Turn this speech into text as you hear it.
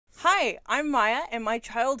Hi, I'm Maya, and my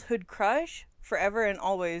childhood crush, forever and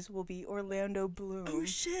always, will be Orlando Bloom. Oh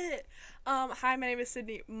shit. Hi, my name is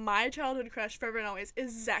Sydney. My childhood crush forever and always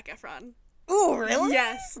is Zac Efron. Ooh, really?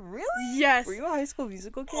 Yes. Really? Yes. Were you a High School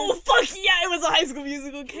Musical kid? Oh fuck yeah! It was a High School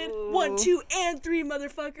Musical kid. Ooh. 1, 2, and 3,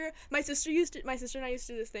 motherfucker. My sister and I used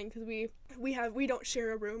to do this thing because we don't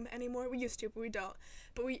share a room anymore. We used to, but we don't.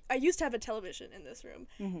 But I used to have a television in this room,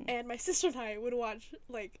 and my sister and I would watch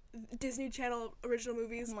like Disney Channel original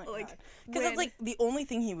movies. Oh my like God. Because that's like the only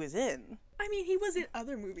thing he was in. I mean, he was in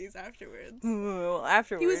other movies afterwards. Well,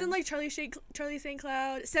 afterwards. He was in like Charlie St.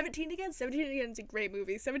 Cloud. 17 Again. 17 Again is a great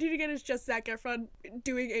movie. 17 Again is just Zac Efron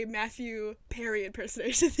doing a Matthew Perry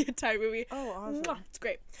impersonation the entire movie. Oh, awesome. Mwah, it's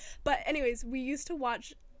great. But anyways, we used to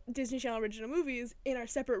watch Disney Channel original movies in our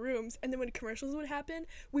separate rooms, and then when commercials would happen,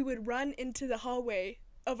 we would run into the hallway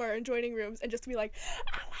of our adjoining rooms and just be like,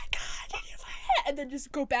 oh my God, did you find it? And then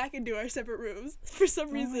just go back into our separate rooms for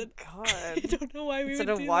some reason. Oh my God. I don't know why we Instead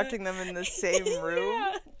would of do watching that. them in the same room.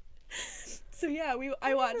 Yeah. So yeah,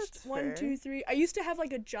 I watched that's 1, fair. 2, 3. I used to have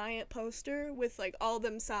like a giant poster with like all of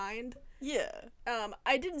them signed. Yeah.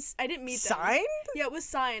 I didn't meet them. Signed? Yeah, it was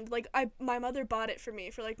signed. Like my mother bought it for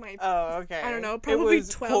me for like my Oh, okay. I don't know, probably it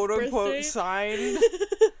was 12th quote unquote birthday. signed.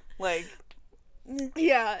 Like,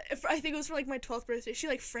 Yeah, I think it was for like my 12th birthday. She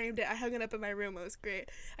like framed it. I hung it up in my room. It was great.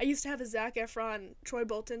 I used to have a Zac Efron, Troy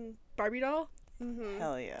Bolton Barbie doll. Mm-hmm.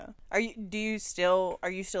 hell yeah. Are you still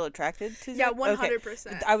attracted to Yeah, Zac? 100%.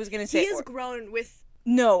 Okay. I was gonna say He has grown with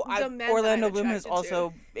no, the men that Orlando I'm Bloom has attracted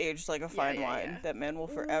also aged like a fine yeah, wine yeah. that men will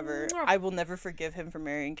forever. Mwah. I will never forgive him for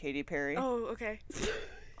marrying Katy Perry. Oh, okay.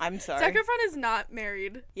 I'm sorry. Zac Efron is not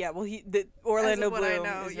married. Yeah, well, Orlando what I Bloom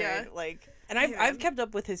know, is yeah. married, like, and I've kept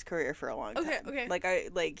up with his career for a long time. Okay.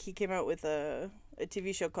 Like he came out with a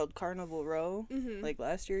TV show called Carnival Row, like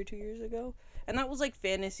last year or 2 years ago. And that was like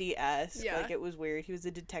fantasy-esque. Yeah. Like it was weird. He was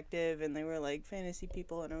a detective and they were like fantasy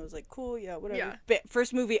people and I was like, cool, yeah, whatever. Yeah. But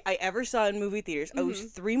first movie I ever saw in movie theaters. I was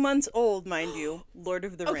 3 months old, mind you. Lord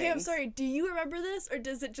of the Rings. Okay, I'm sorry. Do you remember this, or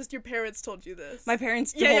does it just your parents told you this? My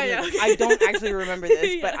parents told Yeah. me. Okay. I don't actually remember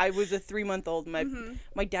this, Yeah. but I was a 3-month-old.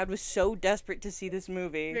 My dad was so desperate to see this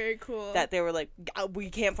movie. Very cool. That they were like,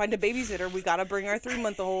 we can't find a babysitter. We gotta bring our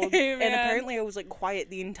 3-month-old. Hey, and man. apparently I was like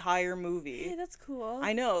quiet the entire movie. Hey, that's cool.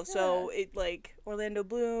 I know. So it like Orlando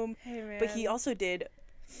Bloom. Hey, man. But he also did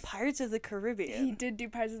Pirates of the Caribbean. He did do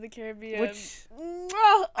Pirates of the Caribbean. Which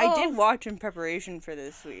I I did watch in preparation for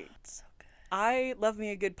this week. So good. I love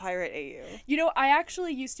me a good pirate AU. You know, I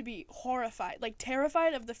actually used to be horrified, like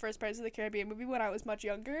terrified of the first Pirates of the Caribbean movie when I was much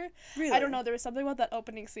younger. Really? I don't know, there was something about that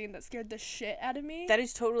opening scene that scared the shit out of me. That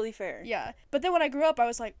is totally fair. Yeah. But then when I grew up, I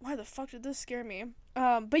was like, why the fuck did this scare me?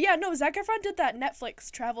 But yeah, no, Zac Efron did that Netflix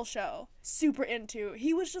travel show. Super into.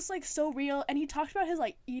 He was just like so real, and he talked about his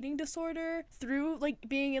like eating disorder through like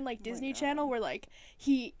being in like Disney Channel, where like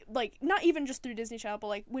he like not even just through Disney Channel, but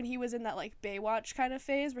like when he was in that like Baywatch kind of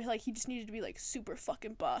phase where like he just needed to be like super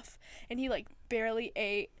fucking buff, and he like barely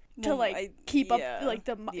ate to Well, like keep up yeah, like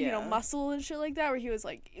the you know yeah. muscle and shit like that, where he was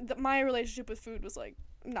like my relationship with food was like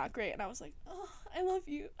not great, and I was like, oh, I love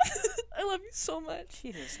you. I love you so much.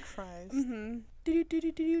 Jesus Christ.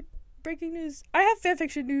 Do-do-do-do-do-do. Breaking news. I have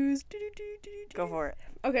fanfiction news. Do-do-do-do-do-do. Go for it.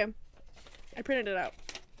 Okay. I printed it out.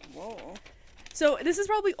 Whoa. So this is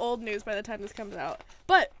probably old news by the time this comes out.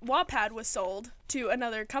 But Wattpad was sold to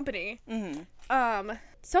another company.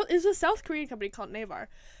 So it was a South Korean company called Naver.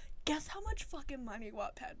 Guess how much fucking money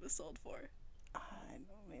Wattpad was sold for? I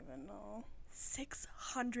don't even know.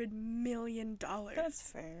 $600 million.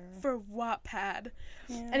 That's fair. For Wattpad.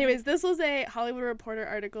 Yeah. Anyways, this was a Hollywood Reporter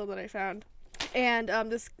article that I found. And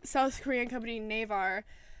this South Korean company, Naver,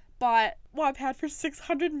 bought Wattpad for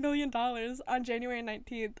 $600 million on January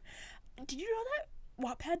 19th. Did you know that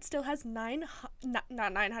Wattpad still has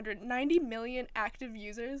 90 million active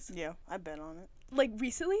users? Yeah, I bet on it. Like,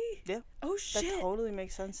 recently? Yeah. Oh, shit. That totally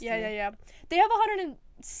makes sense to me. Yeah. They have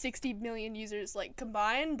 160 million users, like,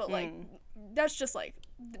 combined, but, like, that's just, like,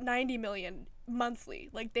 90 million monthly.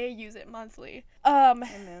 Like, they use it monthly.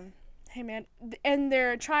 Hey, man. And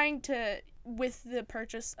they're trying to, with the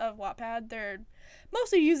purchase of Wattpad, they're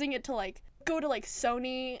mostly using it to, like, go to, like,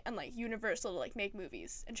 Sony and, like, Universal to, like, make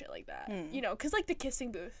movies and shit like that. You know, because, like, The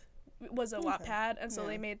Kissing Booth was a Wattpad, and so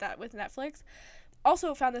they made that with Netflix.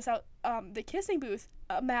 Also found this out, The Kissing Booth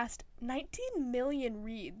amassed 19 million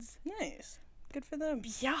reads. Nice. Good for them.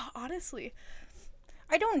 Yeah, honestly.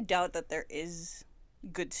 I don't doubt that there is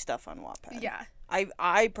good stuff on Wattpad. Yeah.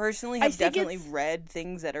 I personally have think definitely it's- read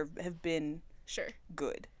things that have been Sure.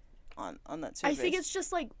 good on that service. I think it's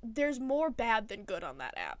just, like, there's more bad than good on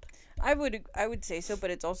that app. I would say so,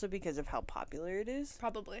 but it's also because of how popular it is.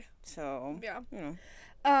 Probably. So, Yeah. you know.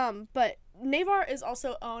 But Navar is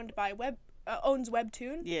also owned by owns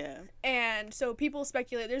Webtoon. Yeah. And so people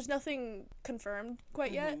speculate, there's nothing confirmed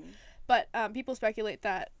quite yet, but people speculate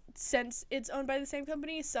that since it's owned by the same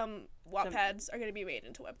company, some Wattpads are going to be made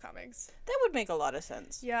into webcomics. That would make a lot of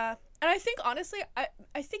sense. Yeah. And I think, honestly,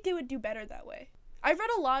 I think they would do better that way. I've read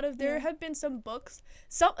a lot of, there have been some books,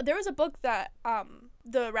 there was a book that,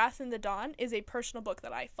 The Wrath in the Dawn is a personal book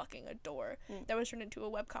that I fucking adore, that was turned into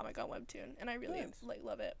a webcomic on Webtoon, and I really,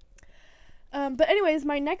 love it. But anyways,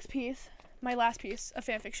 my last piece of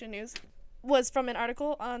fanfiction news was from an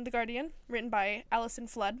article on The Guardian, written by Alison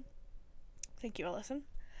Flood. Thank you, Alison.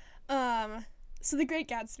 So The Great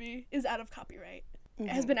Gatsby is out of copyright. It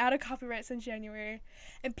has been out of copyright since January,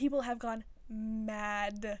 and people have gone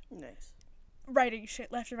mad. Nice. Writing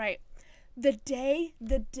shit left and right. The day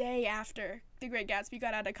after The Great Gatsby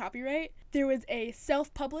got out of copyright, there was a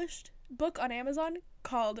self-published book on Amazon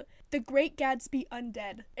called The Great Gatsby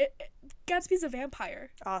Undead. Gatsby's a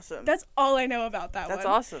vampire. Awesome. That's all I know about that one. That's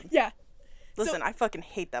awesome. Yeah. Listen, I fucking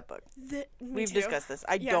hate that book. We've discussed this.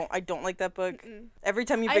 I don't like that book. Every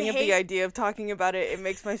time you bring up the idea of talking about it, it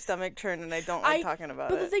makes my stomach turn, and I don't like talking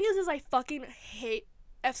about it. But the thing is I fucking hate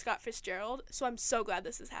F. Scott Fitzgerald, so I'm so glad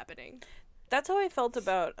this is happening. That's how I felt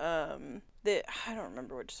about I don't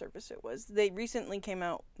remember which service it was. They recently came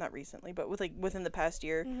out, not recently, but within the past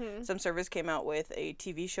year, some service came out with a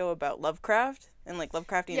TV show about Lovecraft and like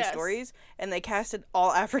Lovecraftian stories, and they casted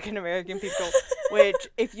all African American people. Which,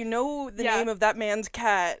 if you know the name of that man's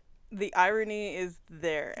cat, the irony is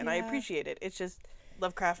there, and I appreciate it. It's just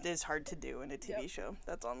Lovecraft is hard to do in a TV show.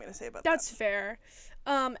 That's all I'm gonna say about that. That's fair.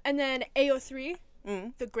 And then AO3,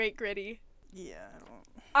 The Great Gritty. Yeah,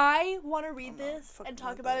 I want to read this and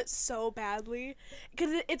talk about it so badly,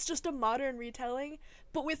 because it's just a modern retelling,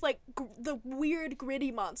 but with like the weird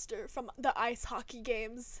gritty monster from the ice hockey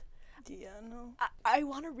games. Yeah, no. I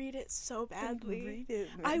want to read it so badly. Read it,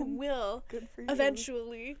 man. I will. Good for you.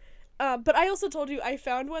 Eventually. But I also told you I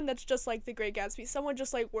found one that's just like The Great Gatsby. Someone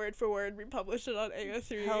just like word for word republished it on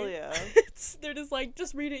AO3. Hell yeah. They're just like,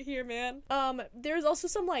 just read it here, man. There's also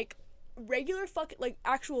some like regular like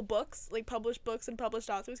actual books, like published books and published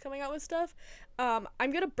authors coming out with stuff. I'm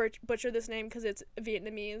gonna butcher this name because it's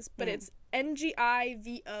Vietnamese, but it's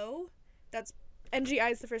NGIVO. That's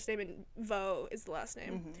NGI is the first name and Vo is the last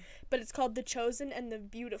name. But it's called The Chosen and the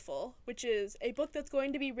Beautiful, which is a book that's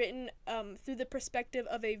going to be written through the perspective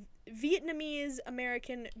of a Vietnamese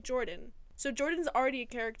American Jordan. So Jordan's already a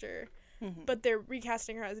character, but they're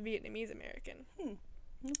recasting her as Vietnamese American.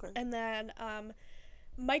 Okay. And then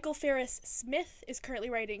Michael Ferris Smith is currently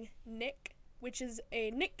writing Nick, which is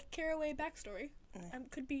a Nick Carraway backstory.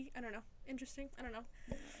 Could be, I don't know, interesting. I don't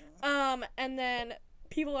know. And then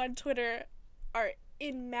people on Twitter are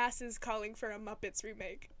in masses calling for a Muppets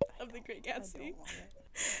remake of The Great Gatsby.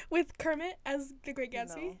 With Kermit as The Great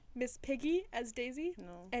Gatsby, Miss Piggy as Daisy,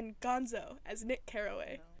 and Gonzo as Nick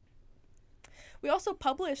Carraway. We also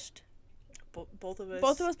published... Both of us.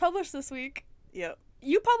 Both of us published this week. Yep.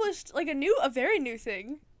 You published, like, a very new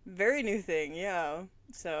thing. Very new thing, yeah.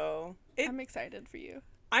 So... I'm excited for you.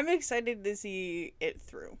 I'm excited to see it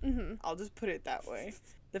through. I'll just put it that way.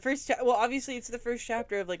 The first well, obviously it's the first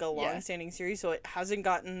chapter of like a long-standing series, so it hasn't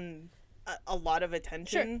gotten a lot of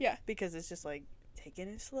attention. Sure, yeah. Because it's just like taking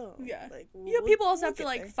it slow. Yeah. Like people also have to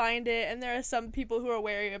like find it, and there are some people who are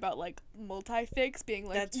wary about like multi-fics being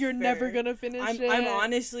like, that's you're never gonna finish it. I'm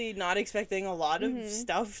honestly not expecting a lot of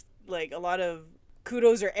stuff, like a lot of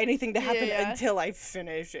kudos or anything to happen until I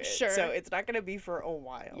finish it. Sure. So it's not gonna be for a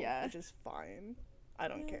while. Yeah. Which is fine. I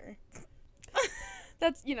don't care.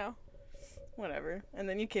 That's, whatever. And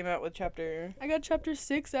then you came out with I got chapter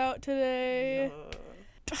 6 out today.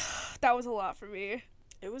 That was a lot for me.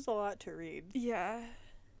 It was a lot to read. Yeah.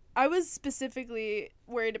 I was specifically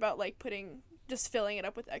worried about, like, just filling it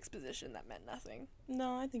up with exposition that meant nothing.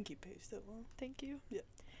 No, I think you paced it well. Thank you. Yeah.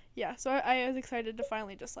 Yeah, so I was excited to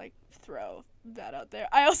finally just, like, throw that out there.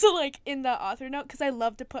 I also, like, in the author note, because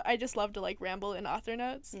I just love to, like, ramble in author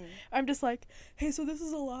notes. I'm just like, hey, so this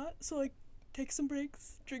is a lot, so, like, take some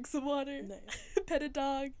breaks, drink some water, pet a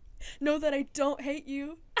dog, know that I don't hate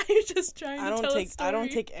you. I'm just trying to tell a story. I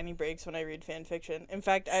don't take any breaks when I read fan fiction. In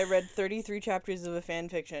fact, I read 33 chapters of a fan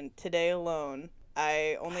fiction today alone.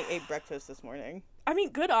 I only ate breakfast this morning. I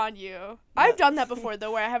mean, good on you. I've done that before,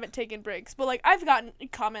 though, where I haven't taken breaks. But, like, I've gotten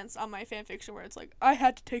comments on my fanfiction where it's like, I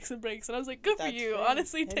had to take some breaks. And I was like, good for you. Fair.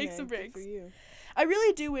 Honestly, take some breaks. Good for you. I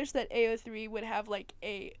really do wish that AO3 would have, like,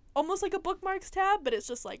 almost like a bookmarks tab, but it's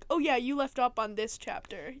just like, oh, yeah, you left up on this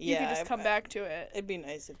chapter. You can just come back to it. It'd be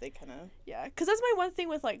nice if they kind of... Yeah, because that's my one thing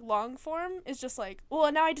with, like, long form is just like,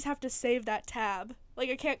 well, now I just have to save that tab. Like,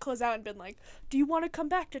 I can't close out and been like, do you want to come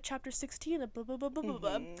back to chapter 16 of blah, blah, blah, blah, blah,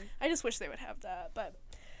 blah. I just wish they would have that, but,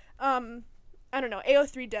 I don't know,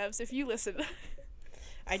 AO3 devs, if you listen.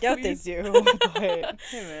 I doubt please. they do, but,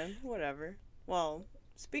 hey man, whatever. Well,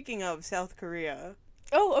 speaking of South Korea.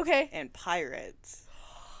 Oh, okay. And pirates.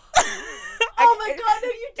 Oh my god, no,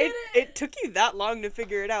 you did it! It took you that long to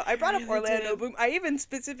figure it out. I brought up Orlando Bloom. I even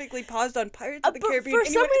specifically paused on Pirates of the Caribbean. For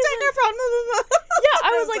some reason, yeah,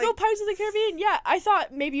 I was like, oh, Pirates of the Caribbean. Yeah, I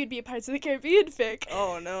thought maybe you'd be a Pirates of the Caribbean fic.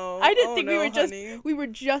 Oh no! I didn't think we were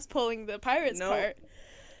just pulling the Pirates part.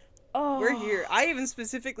 Oh, we're here. I even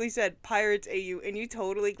specifically said Pirates AU, and you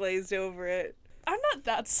totally glazed over it. I'm not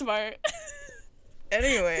that smart.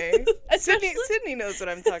 Anyway, Sydney knows what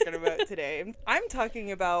I'm talking about today. I'm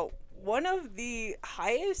talking about one of the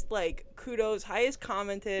highest, like, kudos, highest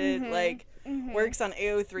commented, works on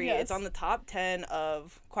AO3. Yes. It's on the top 10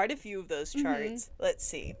 of quite a few of those charts. Let's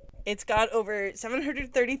see. It's got over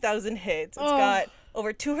 730,000 hits. It's got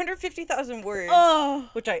over 250,000 words,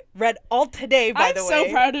 which I read all today, by the way. I'm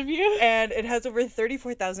so proud of you. And it has over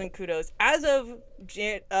 34,000 kudos as of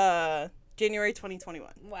January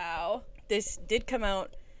 2021. Wow. This did come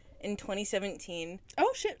out in 2017.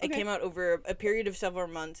 Oh shit! Okay. It came out over a period of several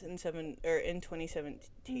months in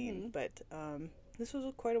 2017, but this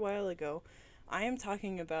was quite a while ago. I am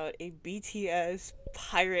talking about a BTS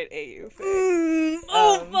pirate AU fic.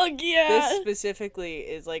 Fuck yeah! This specifically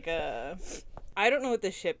is like a. I don't know what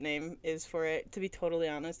the ship name is for it. To be totally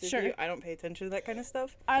honest with you, I don't pay attention to that kind of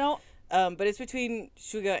stuff. I don't. But it's between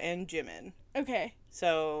Suga and Jimin. Okay.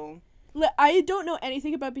 So. I don't know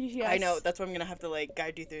anything about BTS. I know, that's why I'm gonna have to, like,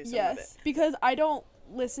 guide you through some of it. Because I don't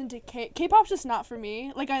listen to K-pop's just not for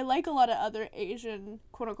me. Like, I like a lot of other Asian,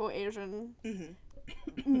 quote-unquote Asian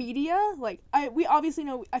media. Like, we obviously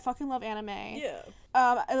know, I fucking love anime. Yeah.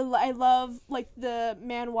 I love, like, the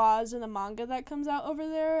manhwas and the manga that comes out over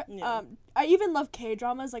there. Yeah. I even love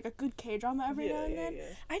K-dramas, like a good K-drama every now and then. Yeah.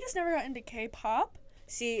 I just never got into K-pop.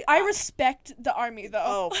 See, I respect the ARMY, though.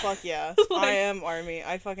 Oh, fuck yeah. I am ARMY.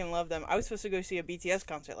 I fucking love them. I was supposed to go see a BTS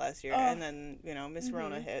concert last year, and then, Miss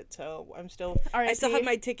Rona hit, so I'm still... I still have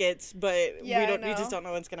my tickets, but we just don't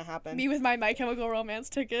know what's gonna happen. Me with my My Chemical Romance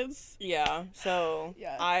tickets. Yeah, so...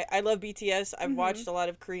 Yeah. I love BTS. I've watched a lot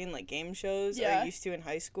of Korean, like, game shows I used to in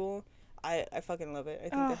high school. I fucking love it. I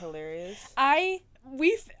think they're hilarious.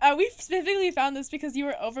 We specifically found this because you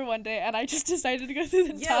were over one day and I just decided to go through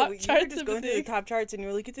the top charts. Yeah, you were just going through the top charts and you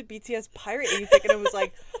were like, it's a BTS pirate and you think, and I was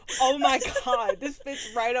like, oh my god, this fits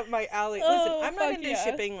right up my alley. Listen, I'm not into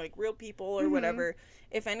shipping like real people or whatever.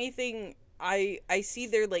 If anything, I see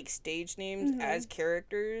their like stage names as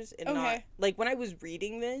characters and not like when I was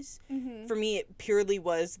reading this, for me it purely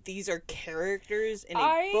was these are characters in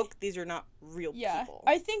a book, these are not real people.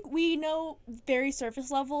 I think we know very surface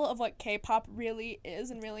level of what K-pop really is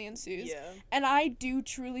and really ensues. Yeah. And I do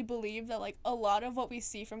truly believe that like a lot of what we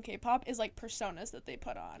see from K-pop is like personas that they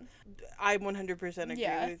put on. I 100%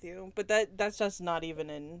 agree with you. But that's just not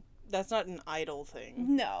even that's not an idol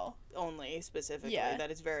thing. No. Only specifically. Yeah. That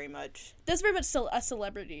is very much... That's very much still a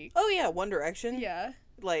celebrity. Oh, yeah. One Direction. Yeah.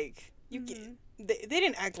 Like, you can't... They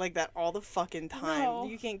didn't act like that all the fucking time. No.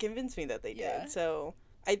 You can't convince me that they did. So...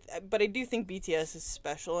 But I do think BTS is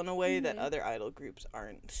special in a way that other idol groups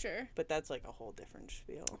aren't. Sure. But that's, like, a whole different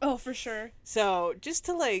spiel. Oh, for sure. So, just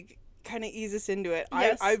to, like... kind of ease us into it.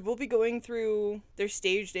 Yes. I will be going through their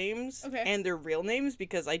stage names and their real names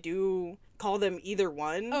because I do call them either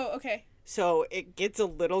one. Oh, okay. So it gets a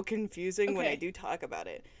little confusing when I do talk about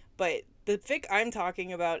it. But the fic I'm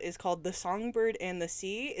talking about is called The Songbird and the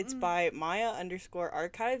Sea. It's by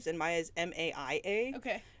Maya_Archives, and Maya's MAIA.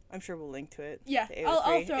 Okay. I'm sure we'll link to it. Yeah,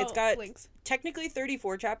 I'll throw It's got links. Technically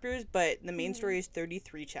 34 chapters, but the main story is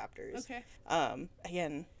 33 chapters. Okay.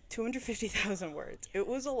 Again, 250,000 words. It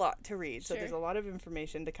was a lot to read, so there's a lot of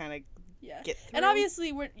information to kind of get through. And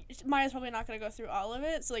obviously, Maya's probably not going to go through all of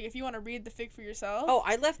it, so like if you want to read the fic for yourself. Oh,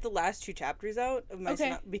 I left the last 2 chapters out of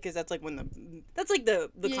my because that's like when the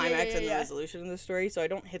climax and the resolution of the story, so I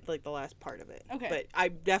don't hit like the last part of it. Okay. But I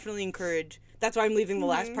definitely encourage. That's why I'm leaving the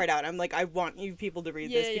last part out. I'm like, I want you people to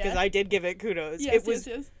read this because I did give it kudos. Yes, it was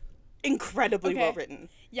incredibly well written.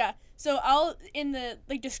 Yeah. So I'll in the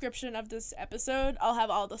description of this episode, I'll have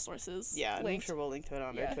all the sources. Yeah, linked. I'm sure we'll link to it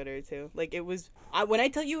on our Twitter too. Like it was when I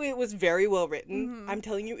tell you it was very well written, I'm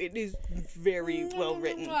telling you it is very well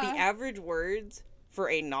written. The average words for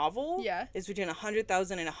a novel is between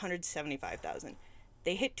 100,000 and 175,000.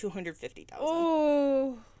 They hit 250,000.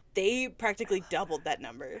 Oh. They practically doubled that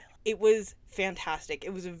number. It was fantastic.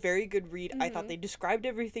 It was a very good read. I thought they described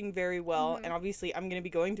everything very well. And obviously, I'm going to be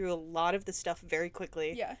going through a lot of the stuff very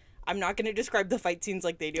quickly. Yeah. I'm not gonna describe the fight scenes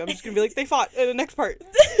like they do. I'm just gonna be like, they fought in the next part.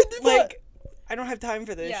 Like, I don't have time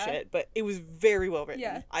for this shit, but it was very well written.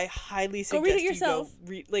 Yeah. I highly suggest read it yourself.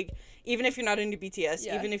 Like, even if you're not into BTS,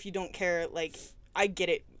 even if you don't care, like, I get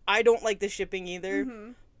it. I don't like the shipping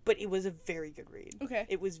either, but it was a very good read. Okay.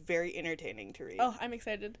 It was very entertaining to read. Oh, I'm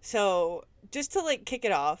excited. So, just to, like, kick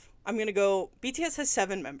it off, I'm gonna go, BTS has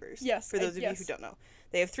 7 members. Yes. For those of you who don't know.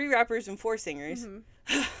 They have 3 rappers and 4 singers.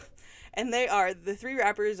 And the 3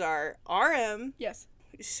 rappers are RM,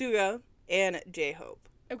 Suga, and J-Hope.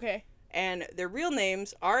 Okay. And their real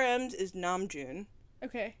names, RM's is Namjoon.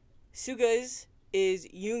 Okay. Suga's is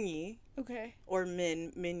Yoongi. Okay. Or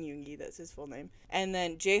Min Yoongi, that's his full name. And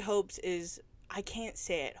then J-Hope's is, I can't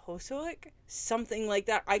say it, Hoseok? Something like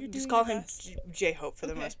that. I just call him J-Hope for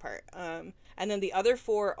the most part. And then the other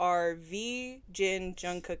 4 are V, Jin,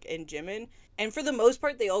 Jungkook, and Jimin. And for the most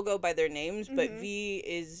part, they all go by their names, but V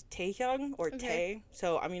is Taehyung, or Tae.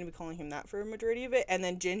 So I'm going to be calling him that for a majority of it. And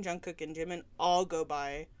then Jin, Jungkook, and Jimin all go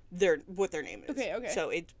by what their name is. Okay.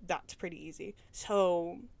 So that's pretty easy.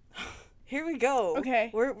 So here we go.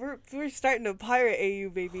 Okay. We're starting to pirate AU,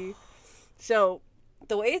 baby. So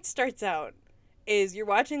the way it starts out is you're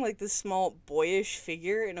watching like this small boyish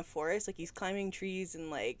figure in a forest, like he's climbing trees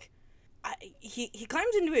and like he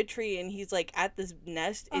climbs into a tree and he's like at this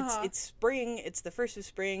nest. It's spring. It's the first of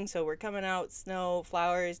spring, so we're coming out, snow,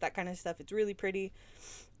 flowers, that kind of stuff. It's really pretty.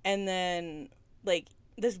 And then like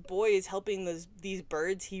this boy is helping these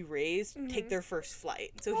birds he raised take their first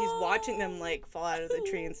flight. So he's watching them like fall out of the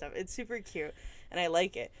tree and stuff. It's super cute and I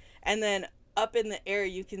like it. And then up in the air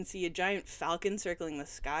you can see a giant falcon circling the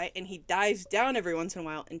sky, and he dives down every once in a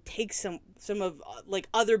while and takes some of like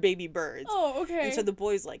other baby birds. Oh, okay. And so the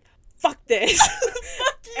boy's like, fuck this.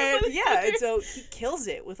 Fuck you, and and so he kills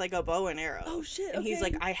it with like a bow and arrow. Oh shit. And he's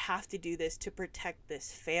like, I have to do this to protect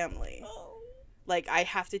this family. Oh. Like, I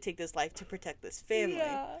have to take this life to protect this family.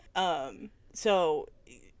 Yeah. So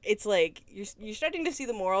it's like you're starting to see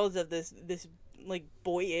the morals of this like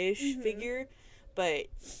boyish figure, but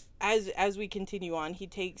as we continue on,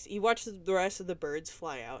 he watches the rest of the birds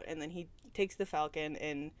fly out, and then he takes the falcon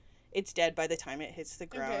and it's dead by the time it hits the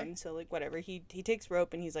ground. Okay. So like whatever, he takes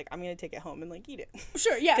rope and he's like, I'm gonna take it home and like eat it.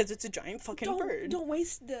 Sure, yeah. Because it's a giant fucking bird. Don't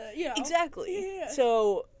waste the Exactly. Yeah.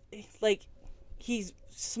 So like he's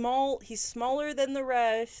small. He's smaller than the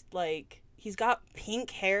rest. Like he's got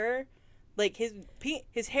pink hair. Like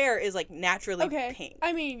his hair is like naturally pink.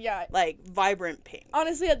 I mean, yeah. Like vibrant pink.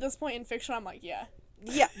 Honestly, at this point in fiction, I'm like, yeah.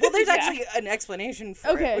 Yeah, well, there's actually an explanation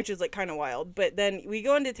for it, which is like kind of wild. But then we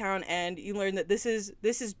go into town and you learn that this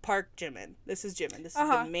is Park Jimin. This is Jimin. This is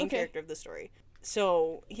the main character of the story.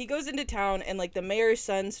 So he goes into town and like the mayor's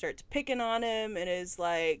son starts picking on him and is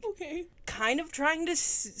like kind of trying to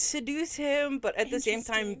seduce him, but at the same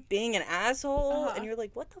time being an asshole. And you're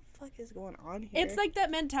like, what the fuck is going on here? It's like that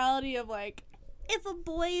mentality of like, if a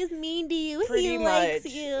boy is mean to you, he likes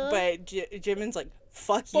you. But Jimin's like,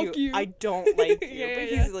 fuck you. I don't like you. But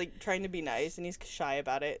he's like trying to be nice and he's shy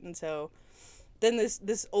about it. And so then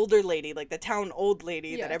this older lady, like the town old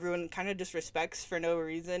lady that everyone kind of disrespects for no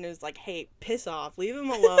reason, is like, hey, piss off, leave him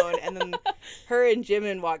alone. And then her and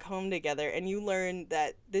Jimin walk home together, and you learn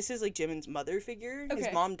that this is like Jimin's mother figure. His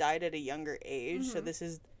mom died at a younger age, so this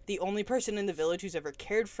is the only person in the village who's ever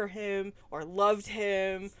cared for him or loved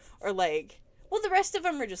him or like... Well, the rest of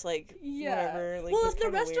them are just, like, whatever. Like, well, if the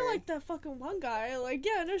rest are, like, that fucking one guy, like,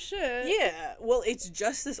 yeah, no shit. Yeah. Well, it's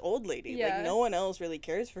just this old lady. Yeah. Like, no one else really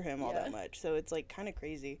cares for him all that much. So it's, like, kind of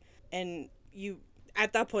crazy. And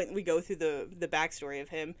at that point, we go through the backstory of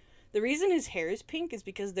him. The reason his hair is pink is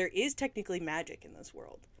because there is technically magic in this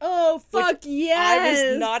world. Oh, fuck yes!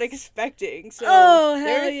 I was not expecting. So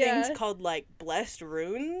there are things called, like, blessed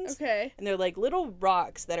runes. Okay. And they're, like, little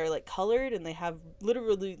rocks that are, like, colored, and they have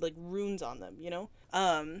literally, like, runes on them, you know?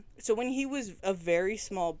 So when he was a very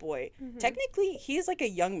small boy, technically, he's, like, a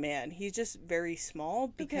young man. He's just very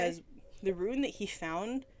small because the rune that he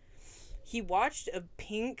found, he watched a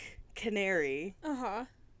pink canary,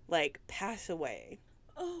 like, pass away.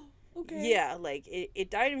 Oh. Okay. Yeah, like, it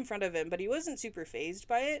died in front of him, but he wasn't super fazed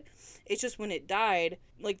by it. It's just when it died,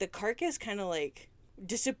 like, the carcass kind of, like,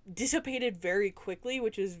 dissipated very quickly,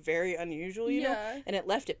 which is very unusual, you know? And it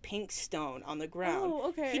left a pink stone on the ground. Oh,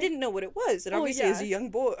 okay. He didn't know what it was, and obviously as a young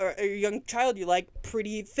boy, or a young child, you like,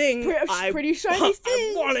 pretty thing. Pretty shiny thing.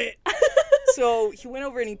 I want it. So he went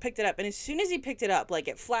over and he picked it up, and as soon as he picked it up, like,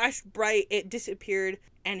 it flashed bright, it disappeared,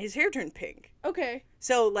 and his hair turned pink. Okay.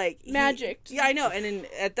 So, like... Magic. Yeah, I know. And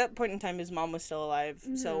at that point in time, his mom was still alive.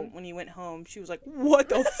 Mm-hmm. So, when he went home, she was like, what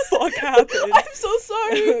the fuck happened? I'm so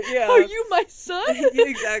sorry. Yeah. Are you my son? Yeah,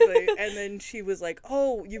 exactly. And then she was like,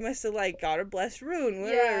 oh, you must have, like, got a blessed rune.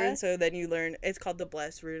 Whatever. Yeah. And so then you learn... It's called the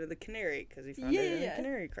blessed rune of the canary, because he found it in a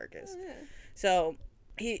canary carcass. Oh, yeah. So...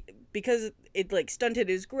 because it, like, stunted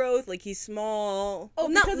his growth, like, he's small. Oh,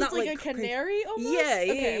 because it's like a canary almost?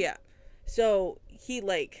 Yeah. So,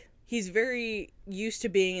 he's very used to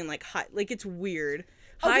being in, like, high, like, it's weird.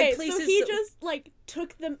 High places. So he just, like,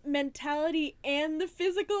 took the mentality and the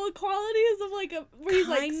physical qualities of, like, where he's,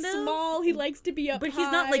 like, small, he likes to be up high. But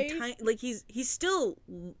he's not, like, tiny, like, he's still...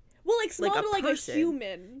 Well, like, small to, like, person. A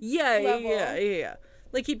human level. Yeah.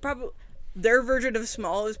 Like, he'd probably... Their version of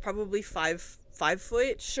small is probably 5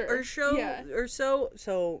 foot or so.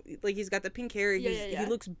 So, like, he's got the pink hair. He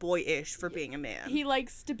looks boyish for being a man. He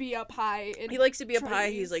likes to be up high.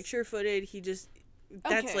 He's, like, sure-footed. He just...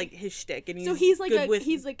 That's, like, his shtick. And he's like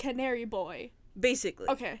he's a canary boy. Basically.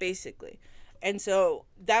 Okay. Basically. And so,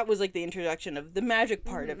 that was, like, the introduction of the magic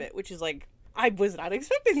part of it, which is, like... I was not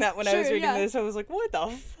expecting that when I was reading this. I was like, what the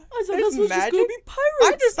f... I thought this was just gonna be pirates.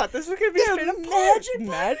 I just thought this was gonna be straight up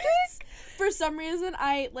magic. For some reason,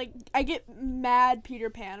 I get mad Peter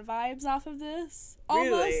Pan vibes off of this.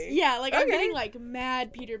 Almost. Really? Yeah, like, I'm getting, like,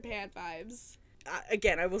 mad Peter Pan vibes.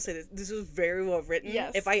 Again, I will say this was very well written.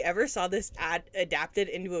 Yes. If I ever saw this adapted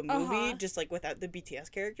into a movie, just, like, without the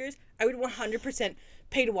BTS characters, I would 100%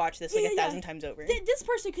 pay to watch this, like, 1,000 times over. This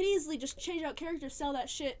person could easily just change out characters, sell that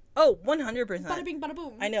shit. Oh, 100%. Bada bing, bada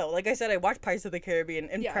boom. I know. Like I said, I watched Pirates of the Caribbean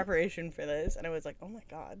in preparation for this, and I was like, oh my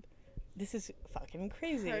god, this is fucking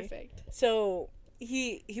crazy. Perfect. So...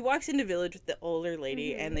 He walks into village with the older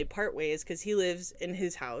lady, and they part ways because he lives in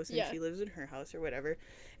his house and she lives in her house or whatever.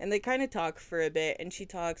 And they kind of talk for a bit, and she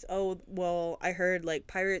talks, oh, well, I heard, like,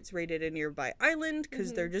 pirates raided a nearby island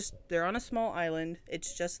because they're on a small island.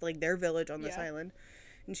 It's just, like, their village on this island.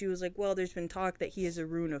 And she was like, well, there's been talk that he is a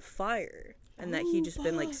rune of fire and that he just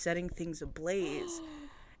been, like, setting things ablaze.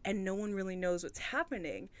 And no one really knows what's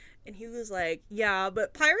happening. And he was like, yeah,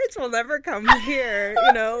 but pirates will never come here,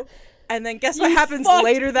 you know? And then guess what happens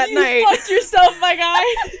later that night? You fucked yourself, my guy.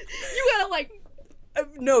 You gotta, like...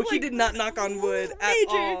 no, like, he did not knock on wood at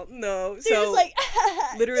all. No. So, just like,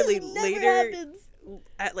 literally later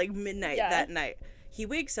at, like, midnight that night, he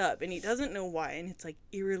wakes up and he doesn't know why, and it's, like,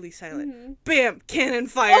 eerily silent. Bam! Cannon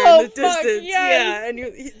fire in the distance. Yes. Yeah,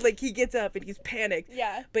 and he gets up and he's panicked.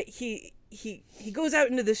 Yeah. But he goes out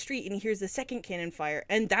into the street and he hears the second cannon fire,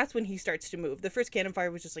 and that's when he starts to move. The first cannon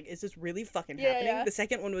fire was just like, is this really fucking happening? Yeah. The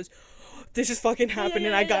second one was, this is fucking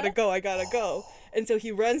happening, I gotta go. And so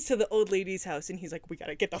he runs to the old lady's house and he's like, we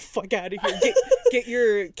gotta get the fuck out of here. Get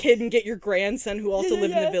your kid and get your grandson who also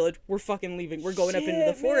live in the village. We're fucking leaving. We're going up into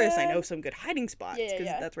the forest. I know some good hiding spots because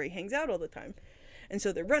that's where he hangs out all the time. And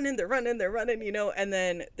so they're running, you know, and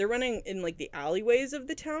then they're running in, like, the alleyways of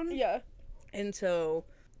the town. Yeah. And so...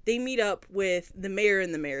 they meet up with the mayor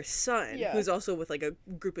and the mayor's son, who's also with, like, a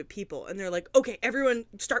group of people. And they're like, okay, everyone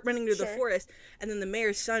start running to the forest. And then the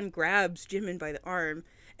mayor's son grabs Jimin by the arm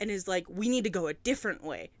and is like, we need to go a different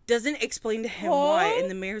way. Doesn't explain to him why. And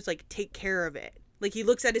the mayor's like, take care of it. Like, he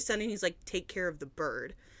looks at his son and he's like, take care of the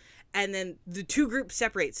bird. And then the two groups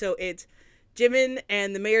separate. So it's Jimin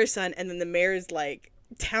and the mayor's son, and then the mayor's, like,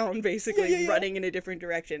 town basically running in a different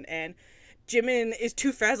direction. And... Jimin is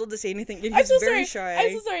too frazzled to say anything. He's very shy.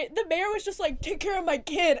 I'm so sorry. The mayor was just like, take care of my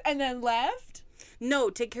kid, and then left? No,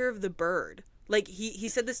 take care of the bird. Like, he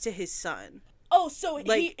said this to his son. Oh, so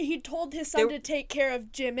like, he told his son to take care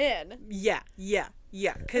of Jimin. Yeah.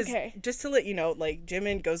 Because just to let you know, like,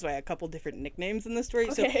 Jimin goes by a couple different nicknames in the story.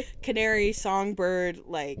 Okay. So, Canary, Songbird,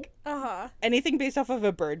 like, anything based off of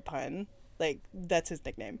a bird pun. Like, that's his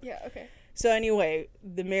nickname. Yeah, okay. So anyway,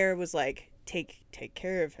 the mayor was like, take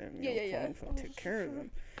care of him. Take care of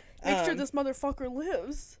him. Make sure this motherfucker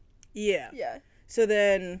lives. Yeah. So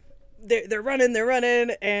then they're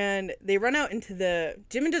running, and they run out into the...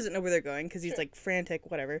 Jimin doesn't know where they're going because he's, like,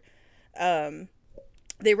 frantic, whatever.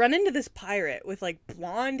 They run into this pirate with, like,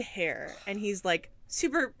 blonde hair, and he's, like,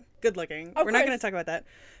 super good looking. We're not going to talk about that.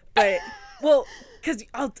 But, well, because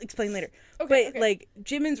I'll explain later. Okay, but, like,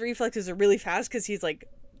 Jimin's reflexes are really fast because he's, like...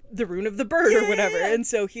 the rune of the bird or whatever, and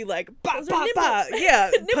so he like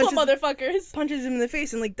nipple motherfuckers punches him in the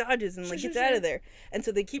face and like dodges and like gets out of there. And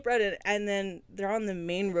so they keep running, and then they're on the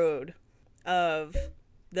main road of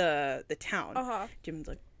the town. Jimin's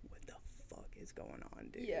like, what the fuck is what's going on,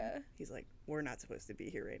 dude. Yeah. He's like, we're not supposed to be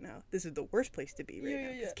here right now. This is the worst place to be right now.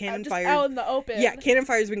 Yeah. Cannon Just fire out in the open. Yeah, cannon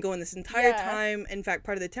fire's been going this entire time. In fact,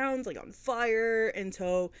 part of the town's like on fire, and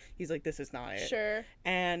so he's like, this is not it. Sure.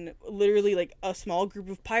 And literally, like, a small group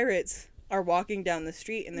of pirates are walking down the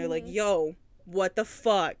street, and they're like, yo, what the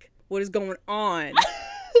fuck? What is going on?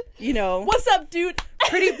 You know? What's up, dude?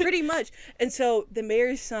 pretty much. And so the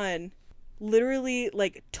mayor's son literally,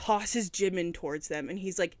 like, tosses Jimin towards them, and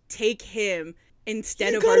he's like, take him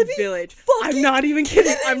instead of our village. I'm not even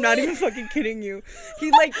kidding. I'm not even fucking kidding you.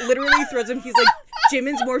 He, like, literally throws him. He's like,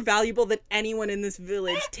 Jimin's more valuable than anyone in this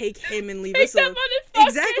village. Take him and leave us alone.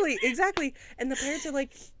 Exactly. And the parents are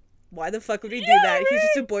like, why the fuck would we do that? Right. He's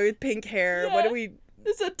just a boy with pink hair. What do we...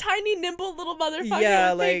 It's a tiny, nimble little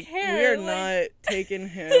motherfucker with pink hair. We are not taking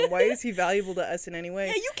him. Why is he valuable to us in any way?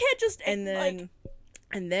 Yeah, you can't just...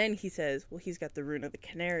 And then he says, well, he's got the rune of the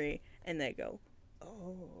canary. And they go,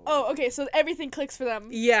 oh, okay, so everything clicks for them.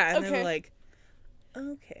 Yeah, and they're like,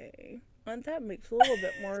 okay, that makes a little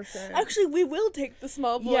bit more sense. Actually, we will take the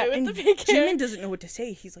small boy with the pink hair. Jimin doesn't know what to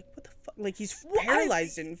say. He's like, what the fuck? Like, he's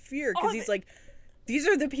paralyzed in fear, because he's like, these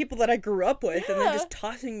are the people that I grew up with, and they're just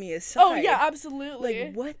tossing me aside. Oh, yeah, absolutely.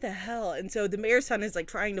 Like, what the hell? And so the mayor's son is, like,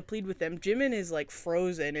 trying to plead with them. Jimin is, like,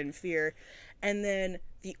 frozen in fear. And then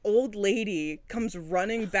the old lady comes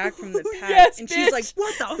running back from the path, and she's like,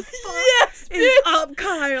 what the fuck is up,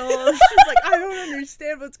 Kyle? She's like, I don't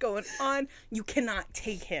understand what's going on. You cannot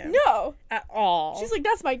take him. No. At all. She's like,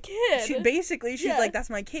 that's my kid. She's like,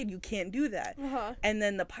 that's my kid. You can't do that. Uh-huh. And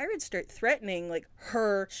then the pirates start threatening, like,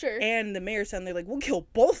 her and the mayor's son. They're like, we'll kill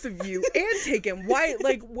both of you and take him. Why?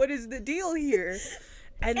 Like, what is the deal here?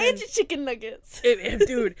 And your chicken nuggets.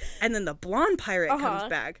 Dude. And then the blonde pirate comes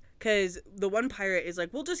back. Because the one pirate is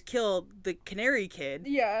like, we'll just kill the canary kid.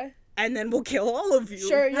 Yeah. And then we'll kill all of you.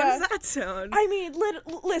 Sure, yeah. How does that sound? I mean,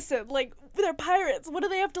 listen, like, they're pirates. What do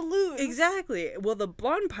they have to lose? Exactly. Well, the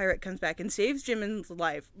blonde pirate comes back and saves Jimin's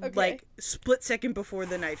life, like, split second before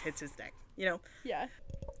the knife hits his neck, you know? Yeah.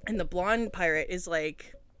 And the blonde pirate is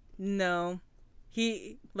like, no.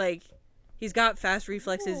 He's got fast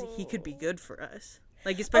reflexes. He could be good for us.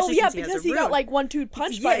 Like, especially since because he got, like, 1-2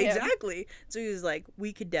 punched by him. Yeah, exactly. So he was like,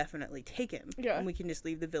 we could definitely take him. Yeah. And we can just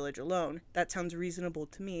leave the village alone. That sounds reasonable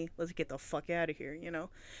to me. Let's get the fuck out of here, you know?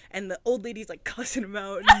 And the old lady's, like, cussing him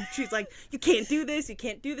out. And she's like, you can't do this. You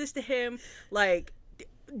can't do this to him. Like,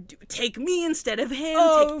 take me instead of him.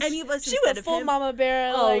 Take any of us instead of him. She went full mama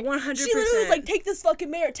bear. Oh, like, 100%. She literally was like, take this fucking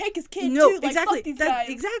mayor. Take his kid, too. Like, exactly. Fuck these guys.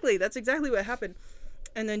 Exactly. That's exactly what happened.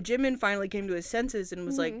 And then Jimin finally came to his senses and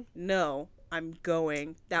was like, no. I'm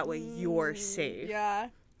going. That way you're safe. Yeah.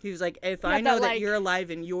 He was like, if I know that you're alive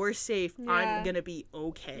and you're safe, I'm going to be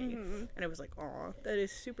okay. Mm-hmm. And I was like, aw, that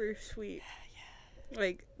is super sweet. Yeah.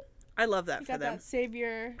 Like, I love that for them. That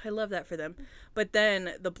savior. I love that for them. But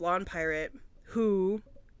then the blonde pirate, who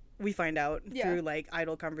we find out through, like,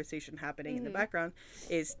 idle conversation happening in the background,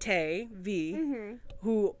 is Tae V,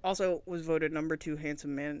 who also was voted number 2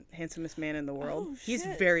 handsomest man in the world. Oh, he's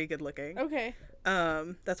very good looking. Okay.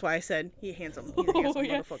 That's why I said he's a handsome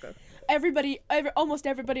motherfucker. Almost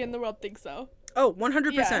everybody in the world thinks so. Oh,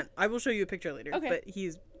 100%. Yeah. I will show you a picture later. Okay. But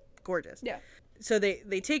he's gorgeous. Yeah. So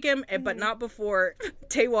they take him, but not before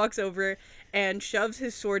Tae walks over and shoves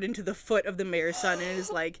his sword into the foot of the mayor's son and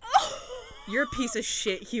is like, you're a piece of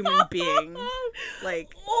shit human being.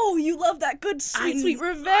 Like, oh, you love that good sweet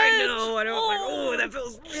revenge. I know. Like, that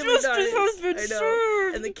feels really nice. I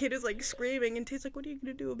know. And the kid is like screaming, and Tae's like, what are you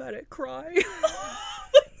gonna do about it? Cry? Yeah,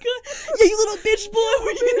 you little bitch boy, what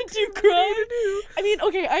are you gonna do, cry? I mean,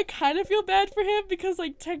 okay, I kind of feel bad for him because,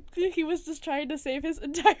 like, technically he was just trying to save his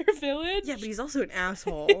entire village. Yeah, but he's also an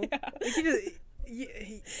asshole. Yeah. Like,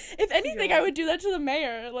 if anything, I would do that to the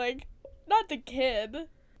mayor, like, not the kid.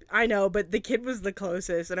 I know, but the kid was the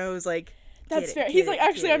closest, and I was like, that's fair. He's like,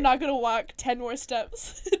 actually, I'm not gonna walk 10 more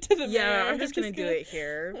steps to the mayor. Yeah, I'm just gonna do it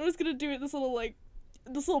here. I'm just gonna do it this little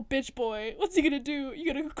bitch boy. What's he gonna do?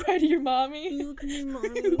 You gonna cry to your mommy? Look at your mommy.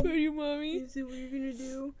 Cry to your mommy. Is it what you're gonna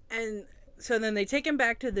do? And so then they take him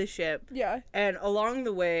back to the ship. Yeah. And along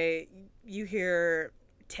the way, you hear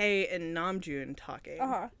Tae and Namjoon talking.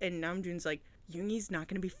 Uh-huh. And Namjoon's like, Yoongi's not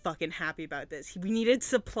gonna be fucking happy about this. We needed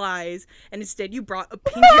supplies, and instead you brought a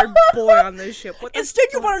pink-haired boy on this ship. Instead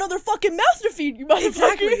you want another fucking mouth to feed, you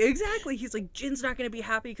motherfucker. Exactly. He's like, Jin's not gonna be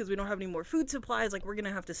happy because we don't have any more food supplies. Like, we're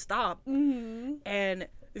gonna have to stop. Mm-hmm. And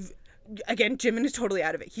again, Jimin is totally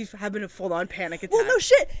out of it. He's having a full-on panic attack. Well, no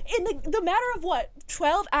shit. In the matter of,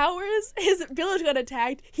 12 hours, his village got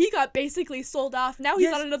attacked. He got basically sold off. Now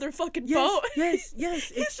he's on another fucking boat. Yes.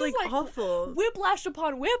 It's, like, awful. Whiplash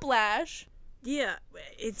upon whiplash. Yeah,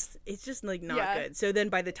 it's just like not good. So then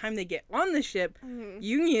by the time they get on the ship,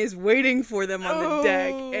 Yoongi is waiting for them on the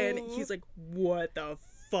deck, and he's like, "What the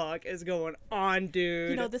fuck is going on,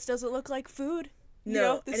 dude? You know, this doesn't look like food. No, you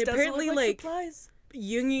know, this and doesn't apparently look like supplies."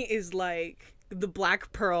 Yoongi is like the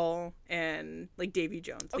Black Pearl and like Davy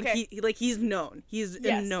Jones. Like, Okay. he's known. He's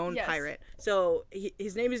a known pirate. So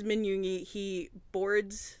his name is Min Yoongi. He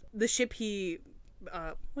boards the ship. He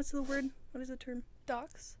what's the word? What is the term?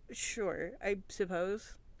 Docks? Sure, I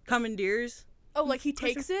suppose. Commandeers? Oh, like he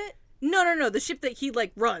takes it? No. The ship that he,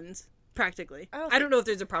 like, runs, practically. I don't know if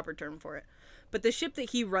there's a proper term for it. But the ship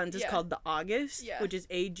that he runs is called the August, which is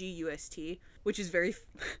Agust, which is very...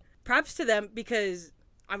 props to them, because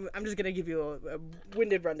I'm just going to give you a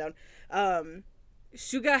winded rundown.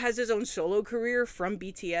 Suga has his own solo career from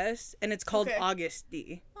BTS, and it's called August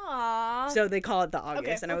D. Aww. So they call it the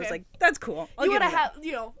August, and I was like, that's cool. You gotta have,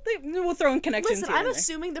 you know... We'll throw in connections. Listen, I'm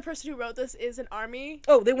assuming the person who wrote this is an army.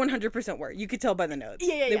 Oh, they 100% were. You could tell by the notes.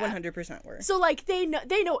 Yeah. They 100% were. So, like, they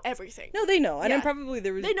know everything. No, they know. And then probably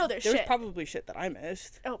they know their shit. There was probably shit that I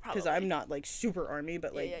missed. Oh, probably. Because I'm not, like, super army,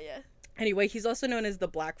 but, like... Yeah. Anyway, he's also known as the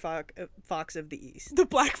Black Fox of the East. The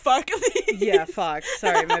Black Fox of the East. Yeah, Fox.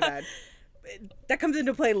 Sorry, my bad. That comes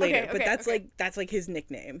into play later, but that's like his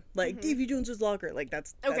nickname. Like Davy Jones's locker, like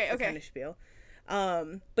that's the kind of spiel.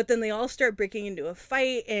 But then they all start breaking into a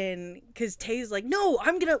fight, and because Tae's like, no,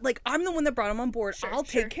 I'm the one that brought him on board. I'll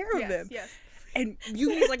take care of him. Yes. And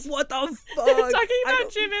Yumi's like, what the fuck? Talking about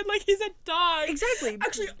Jimin like he's a dog. Exactly.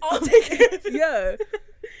 Actually, I'll take care of him. Yeah.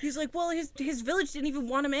 He's like, well, his village didn't even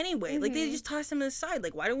want him anyway. Like, they just tossed him aside.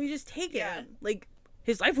 Like, why don't we just take him? Like,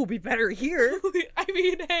 his life will be better here. I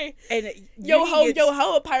mean, hey. And yo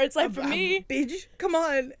ho, a pirate's life for me. Bitch, come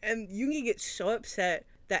on. And Yoongi gets so upset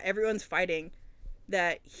that everyone's fighting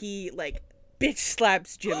that he, like, bitch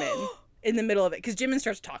slaps Jimin in the middle of it. Because Jimin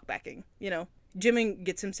starts talkbacking, you know? Jimin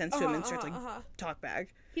gets some sense to him and starts, like, talk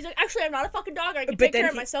back. He's like, actually, I'm not a fucking dog. I can take care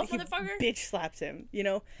of myself, motherfucker. Bitch slaps him, you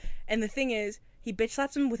know? And the thing is, he bitch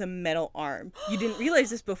slaps him with a metal arm. You didn't realize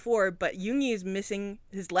this before, but Yoongi is missing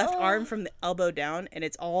his left arm from the elbow down, and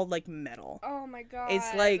it's all, like, metal. Oh, my God.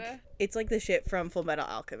 It's like the shit from Full Metal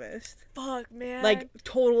Alchemist. Fuck, man. Like,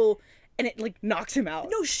 total... And it, like, knocks him out.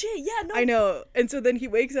 No shit, yeah, no. I know. And so then he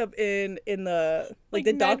wakes up in the, like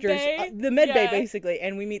the doctor's... bay? The med bay, basically.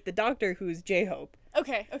 And we meet the doctor, who's J-Hope.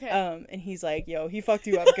 Okay. And he's like, yo, he fucked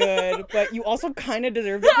you up good, but you also kind of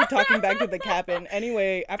deserve it for talking back to the captain.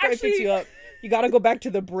 Anyway, after I fix you up, you gotta go back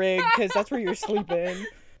to the brig, because that's where you're sleeping.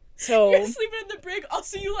 So you're sleeping in the brig.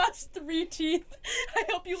 Also, you lost 3 teeth. I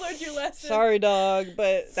hope you learned your lesson. Sorry, dog,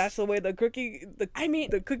 but that's the way the cookie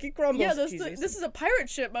crumbles. Yeah, this is a pirate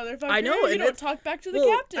ship, motherfucker. I know. You don't talk back to the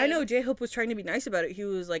captain. I know. J-Hope was trying to be nice about it. He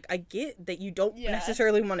was like, I get that you don't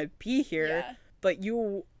necessarily want to be here, but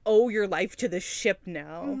you owe your life to the ship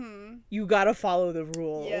now. Mm-hmm. You gotta follow the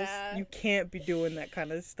rules. Yeah. You can't be doing that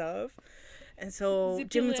kind of stuff. And so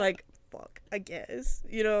Jimin's like, fuck, I guess.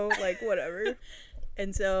 You know, like, whatever.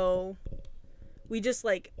 And so we just,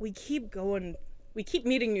 like, we keep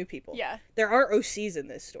meeting new people. Yeah. There are OCs in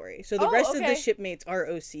this story. So the rest of the shipmates are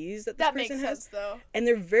OCs that this person makes sense, though. And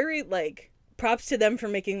they're very, like, props to them for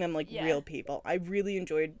making them, like, real people. I really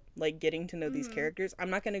enjoyed, like, getting to know these characters. I'm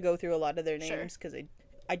not going to go through a lot of their names because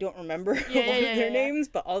I don't remember a lot of their names,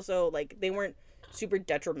 but also, like, they weren't super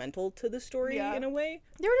detrimental to the story in a way.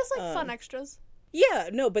 They were just, like, fun extras. Yeah,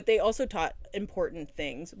 no, but they also taught important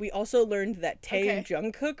things. We also learned that Tae and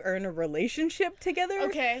Jungkook are in a relationship together.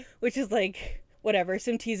 Okay. Which is like, whatever,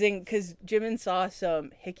 some teasing, because Jimin saw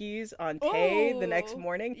some hickeys on Tae the next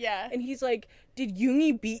morning. Yeah. And he's like, did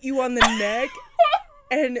Yoongi beat you on the neck?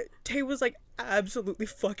 And Tae was like, absolutely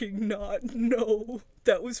fucking not. No,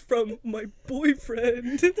 that was from my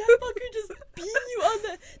boyfriend. That fucker just beat you on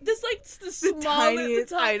the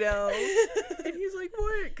tiniest. I know. And he's like,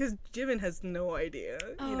 what? Because Jimin has no idea.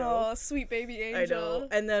 You know? Oh, sweet baby angel. I know.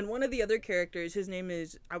 And then one of the other characters, his name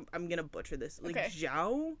is, I'm gonna butcher this, like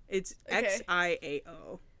Zhao. It's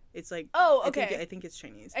Xiao. It's like, I think it's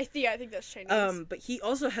Chinese. I think that's Chinese. But he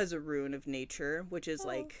also has a rune of nature, which is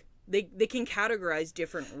like, they can categorize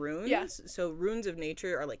different runes. Yeah. So runes of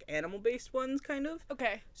nature are like animal-based ones, kind of.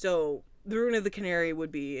 Okay. So the rune of the canary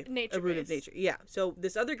would be a rune of nature. Yeah. So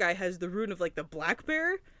this other guy has the rune of like the black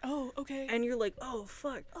bear. Oh, okay. And you're like, oh,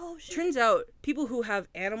 fuck. Oh, shit. Turns out people who have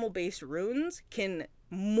animal-based runes can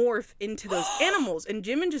morph into those animals, and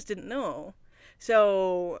Jimin just didn't know.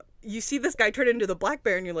 So you see this guy turn into the black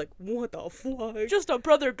bear, and you're like, what the fuck? Just a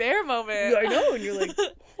brother bear moment. Yeah, I know, and you're like,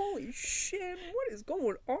 holy shit, what is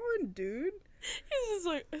going on, dude? He's just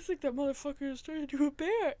like, I think that motherfucker is turning into a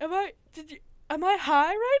bear. am I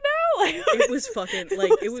high right now? Like, it was fucking,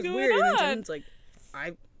 like, it was weird. On? And then Jimin's like,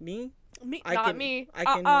 me,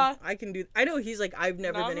 I can do. I know he's like, I've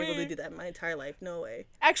never been able to do that in my entire life. No way.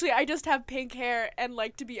 Actually, I just have pink hair and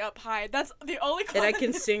like to be up high. That's the only. And I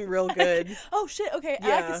can sing real good. Oh shit! Okay,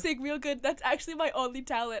 Yeah. I can sing real good. That's actually my only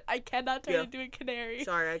talent. I cannot turn into a canary.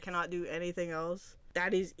 Sorry, I cannot do anything else.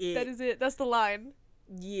 That is it. That is it. That's the line.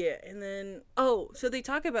 Yeah, and then so they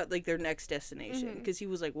talk about like their next destination because he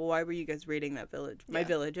was like, well, why were you guys raiding that village, my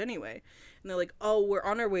village anyway? And they're like, oh, we're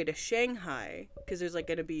on our way to Shanghai because there's like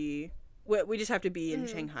gonna be. We just have to be in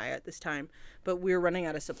Shanghai at this time, but we were running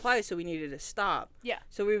out of supplies, so we needed to stop. Yeah.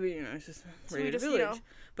 So we, it's just raided a village.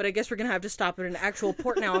 But I guess we're gonna have to stop at an actual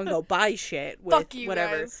port now and go buy shit with Fuck you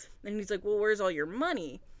whatever. guys. And he's like, well, where's all your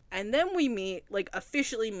money? And then we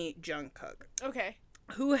officially meet Jungkook. Okay.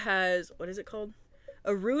 Who has, what is it called?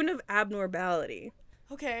 A rune of abnormality.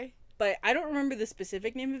 Okay. But I don't remember the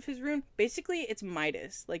specific name of his rune. Basically, it's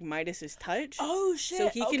Midas. Like, Midas's touch. Oh, shit. So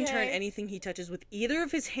he can turn anything he touches with either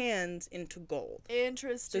of his hands into gold.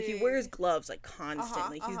 Interesting. So he wears gloves, like,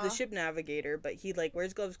 constantly. He's the ship navigator, but he, like,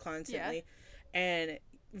 wears gloves constantly. Yeah. And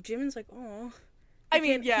Jimin's like, oh. He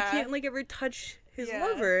can't, like, ever touch his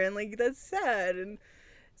lover. And, like, that's sad. And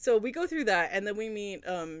so we go through that, and then we meet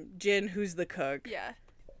Jin, who's the cook. Yeah.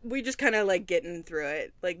 We just kind of, like, getting through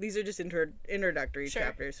it. Like, these are just introductory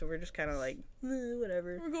chapters, so we're just kind of like,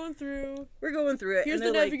 whatever. We're going through it. Here's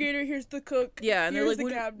the navigator, here's the cook. Yeah, and here's they're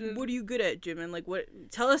like, captain. What are you good at, Jim? And, like,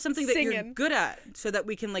 tell us something that you're good at so that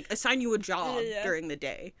we can, like, assign you a job during the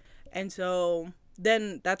day. And so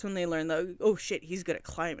then that's when they learn, oh, shit, he's good at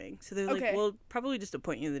climbing. So they're like, well, probably just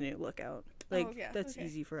appoint you the new lookout. Like, that's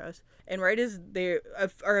easy for us. And right as they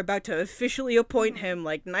are about to officially appoint him,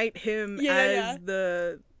 like, knight him as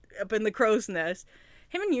the... up in the crow's nest,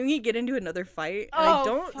 him and Yoongi get into another fight, and I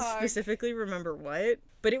don't specifically remember what,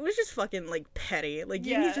 but it was just fucking, like, petty. Like,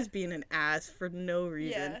 Yoongi's just being an ass for no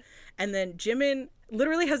reason. And then Jimin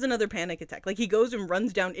literally has another panic attack. Like, he goes and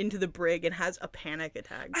runs down into the brig and has a panic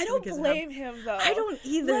attack. I don't blame him, though. I don't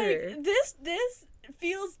either. Like, this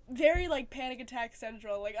feels very, like, panic attack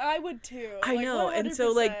central. Like, I would, too. I like, know, 100%. And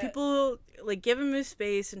so, like, people, like, give him his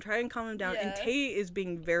space and try and calm him down, and Tae is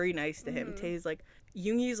being very nice to him. Tae's like,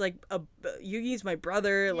 Yoongi's my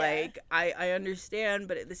brother, like, I understand,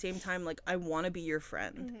 but at the same time, like, I want to be your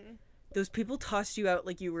friend. Those people tossed you out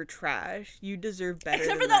like you were trash. You deserve better.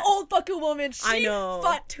 Except for the old fucking woman. She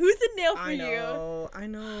fought tooth and nail for you. I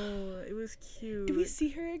know. It was cute. Do we see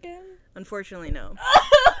her again? Unfortunately, no.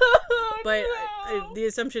 But no. The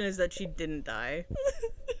assumption is that she didn't die.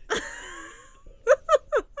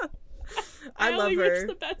 I love her. I wish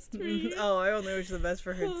the best for you. Oh, I only wish the best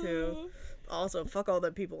for her, too. Also, fuck all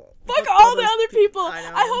the people. Fuck all the other people.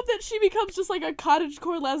 I hope that she becomes just like a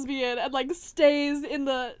cottagecore lesbian and like stays in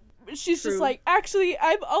the... She's just like, actually,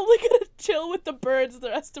 I'm only gonna chill with the birds the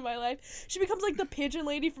rest of my life. She becomes like the pigeon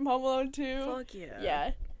lady from Home Alone 2. Fuck yeah.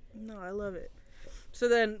 Yeah. No, I love it. So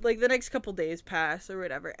then, like, the next couple days pass or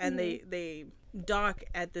whatever, and they dock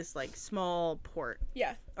at this, like, small port.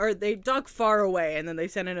 Yeah. Or they dock far away, and then they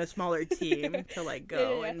send in a smaller team to, like,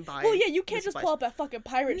 go and buy. Well, yeah, you can't just pull up a fucking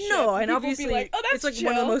pirate ship. No, and obviously, be like, oh, that's it's, like, chill.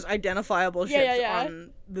 one of the most identifiable ships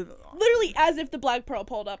on the... Literally as if the Black Pearl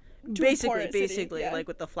pulled up to Basically, like,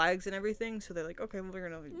 with the flags and everything, so they're like, okay, well, we're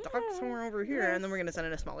gonna dock somewhere over here, and then we're gonna send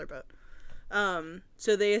in a smaller boat.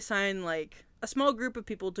 So they assign, like... a small group of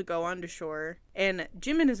people to go onto shore, and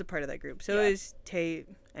Jimin is a part of that group. So is Tae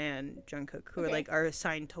and Jungkook, who are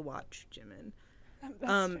assigned to watch Jimin.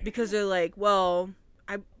 Because they're like, well,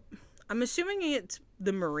 I'm assuming it's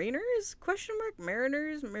the Mariners? Question mark?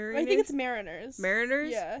 Mariners? I think it's Mariners.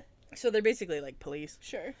 Mariners? Yeah. So they're basically like police.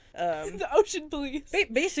 Sure. The ocean police.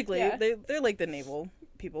 Basically, they're like the naval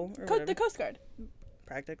people. Or the Coast Guard.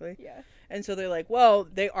 Practically. Yeah. And so they're like, well,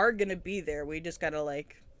 they are gonna be there. We just gotta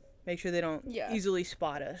like make sure they don't easily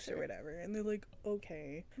spot us or whatever. And they're like,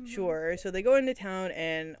 okay, sure. So they go into town,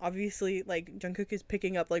 and obviously, like, Jungkook is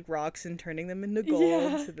picking up, like, rocks and turning them into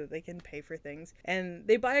gold so that they can pay for things. And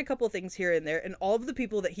they buy a couple things here and there, and all of the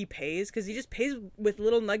people that he pays, because he just pays with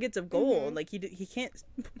little nuggets of gold. Like, he can't,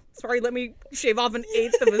 sorry, let me shave off an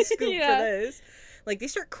eighth of a scoop for this. Like, they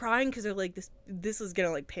start crying because they're like, this is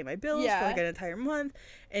gonna, like, pay my bills for, like, an entire month.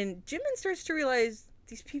 And Jimin starts to realize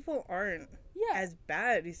these people aren't as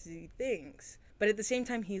bad as he thinks. But at the same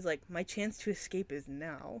time, he's like, my chance to escape is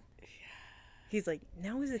now. He's like,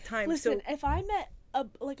 now is the time. Listen, if I met a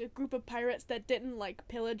group of pirates that didn't, like,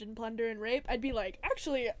 pillage and plunder and rape, I'd be like,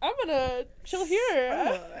 actually, I'm gonna chill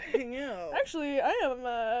here. Hang out. Actually, I'm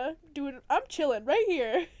chilling right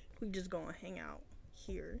here. We just gonna hang out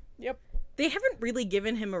here. Yep. they haven't really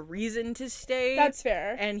given him a reason to stay. That's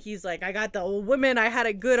fair. And he's like, I got the old women, I had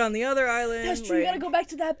it good on the other island. That's true, you gotta go back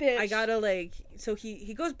to that bitch. I gotta, like, so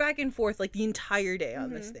he goes back and forth, like, the entire day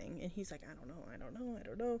on this thing. And he's like, I don't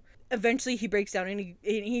know. Eventually, he breaks down and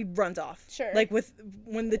he runs off. Sure. Like,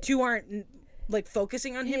 when the two aren't, like,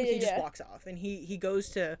 focusing on him, he just walks off. And he goes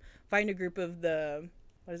to find a group of the,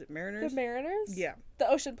 what is it, Mariners? The Mariners? Yeah. The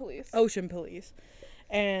Ocean Police.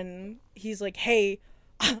 And he's like, hey,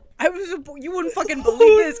 you wouldn't fucking believe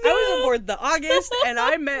this. I was aboard the August and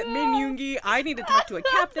I met Min Yoongi. I need to talk to a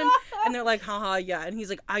captain. And they're like, haha, yeah. And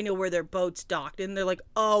he's like, I know where their boat's docked. And they're like,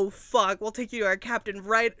 oh, fuck, we'll take you to our captain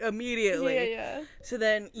right immediately. Yeah. So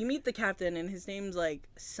then you meet the captain and his name's like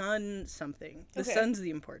Sun something. The Sun's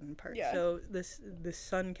the important part. Yeah. So this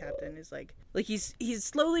Sun captain is like he's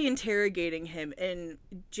slowly interrogating him, and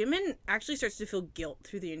Jimin actually starts to feel guilt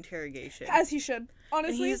through the interrogation. As he should.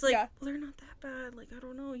 Honestly, and he's like, well, they're not that bad. Like, I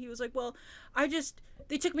don't know. He was like, well,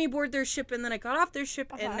 they took me aboard their ship, and then I got off their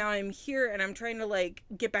ship, and now I'm here, and I'm trying to, like,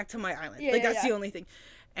 get back to my island. That's the only thing.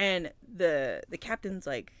 And the captain's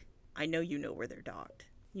like, I know you know where they're docked.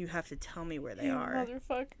 You have to tell me where they are.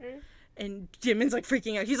 Motherfucker. And Jimin's, like,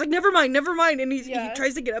 freaking out. He's like, never mind. And he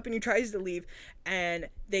tries to get up, and he tries to leave. And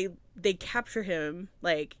they capture him,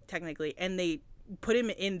 like, technically, and they put him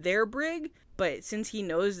in their brig, but since he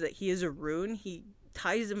knows that he is a rune, he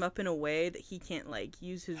ties him up in a way that he can't, like,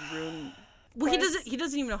 use his rune. Well, he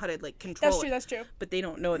doesn't even know how to, like, control That's true. But they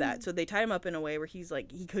don't know that. So they tie him up in a way where he's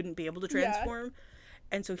like, he couldn't be able to transform. Yeah.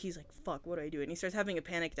 And so he's like, fuck, what do I do? And he starts having a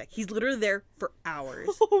panic attack. He's literally there for hours.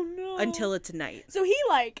 Oh, no. Until it's night. So he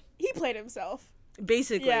played himself.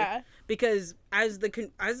 Basically. Yeah. Because as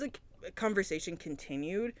the conversation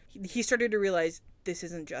continued, he started to realize, this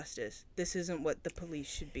isn't justice. This isn't what the police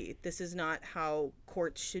should be. This is not how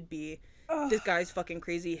courts should be. This guy's fucking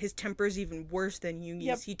crazy. His temper's even worse than Yoongi's.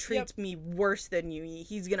 Yep, he treats me worse than Yoongi.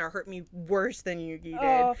 He's gonna hurt me worse than Yoongi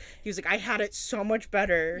did. He was like, I had it so much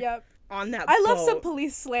better. Yep. On that I boat. love some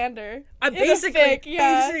police slander.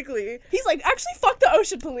 Basically. He's like, actually, fuck the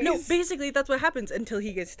ocean police. No, basically, that's what happens until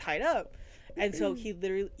he gets tied up. And so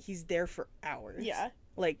he's there for hours. Yeah.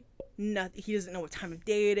 Like, nothing. He doesn't know what time of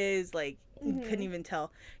day it is. Like, he couldn't even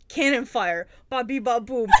tell. Cannon fire. Ba bee ba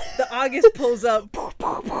boom. The August pulls up.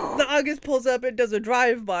 And does a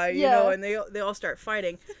drive-by, you know, and they all start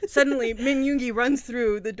fighting. Suddenly, Min Yoongi runs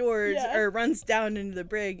through the doors, or runs down into the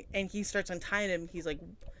brig, and he starts untying him. He's like,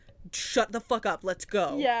 shut the fuck up, let's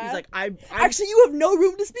go. Yeah. He's like, actually, you have no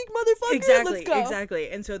room to speak, motherfucker. Let's go. Exactly.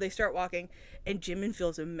 And so they start walking, and Jimin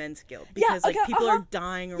feels immense guilt because people are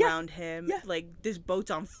dying around him. Yeah. Like, this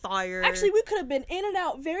boat's on fire. Actually, we could have been in and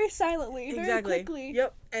out very silently, very quickly.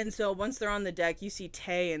 Yep. And so once they're on the deck, you see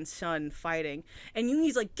Tae and Sun fighting, and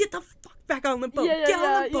Yoongi's like, get the fuck back on the boat. Get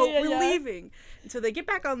on the boat. We're leaving. And so they get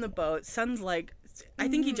back on the boat. Sun's like, I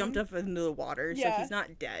think he jumped up into the water, so he's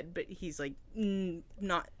not dead, but he's like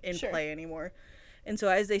not in play anymore. And so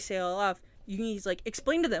as they sail off, Yoongi's like,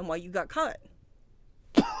 explain to them why you got caught.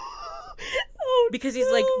 Because he's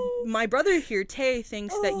like, my brother here, Tae,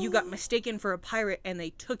 thinks that you got mistaken for a pirate and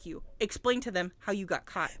they took you. Explain to them how you got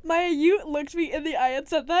caught. Maya, you looked me in the eye and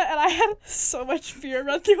said that, and I had so much fear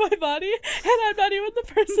run through my body, and I'm not even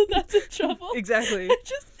the person that's in trouble. Exactly.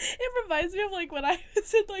 It reminds me of, like, when I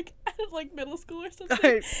was in, like, middle school or something,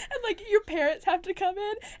 and, like, your parents have to come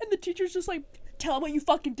in, and the teacher's just like, tell them what you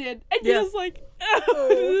fucking did. And you're just like,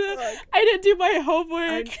 I didn't do my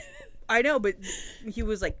homework. I know, but he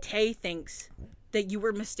was like, Tae thinks that you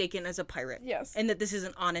were mistaken as a pirate. Yes. And that this is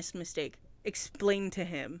an honest mistake. Explain to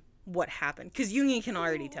him what happened. Because Yoongi can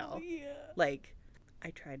already tell. Yeah. Like, I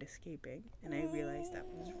tried escaping, and I realized that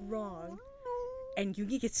was wrong. And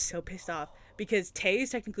Yoongi gets so pissed off, because Tae is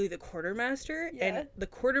technically the quartermaster, and the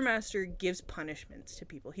quartermaster gives punishments to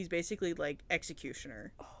people. He's basically, like,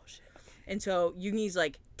 executioner. Oh, shit. And so Yoongi's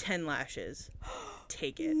like, 10 lashes.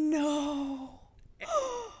 Take it. No.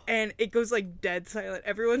 And it goes, like, dead silent.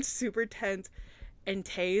 Everyone's super tense. And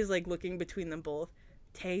Tae is, like, looking between them both.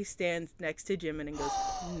 Tae stands next to Jimin and goes,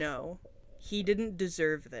 no, he didn't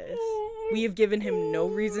deserve this. We have given him no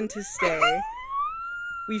reason to stay.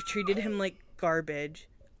 We've treated him like garbage.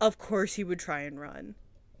 Of course he would try and run.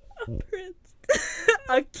 A prince.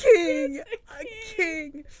 A king. A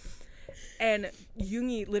king. And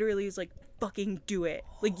Yoongi literally is like, fucking do it.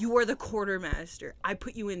 Like, you are the quartermaster. I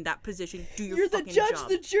put you in that position. Do your fucking job. You're the judge,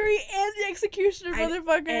 the jury, and the executioner,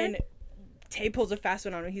 motherfucker. And Tae pulls a fast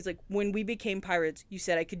one on him. He's like, when we became pirates, you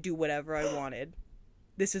said I could do whatever I wanted.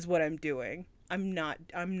 This is what I'm doing. I'm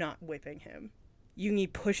not whipping him.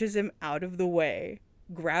 Yoongi pushes him out of the way,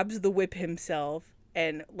 grabs the whip himself,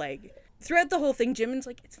 and, like, throughout the whole thing, Jimin's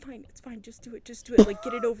like, it's fine, just do it, like,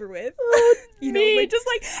 get it over with. You know, like, just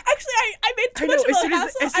like, actually, I made too much of a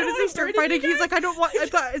hassle. As soon as they start fighting, he's like,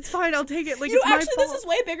 it's fine, I'll take it, like, it's my fault. This is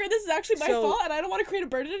way bigger, this is actually my fault, and I don't want to create a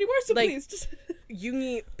burden anymore, so like, please, just...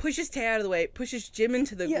 Yoongi pushes Tae out of the way, pushes Jimin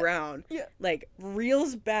to the ground, like,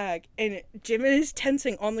 reels back, and Jimin is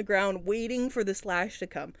tensing on the ground, waiting for the slash to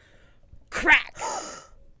come. Crack!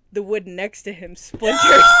 The wood next to him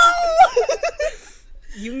splinters.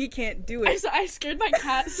 Yoongi can't do it. I scared my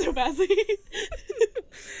cat so badly.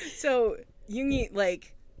 So, Yoongi,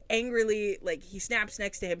 like, angrily, like, he snaps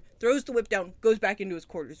next to him, throws the whip down, goes back into his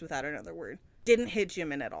quarters without another word. Didn't hit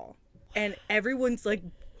Jimin at all. And everyone's like,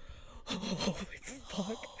 oh,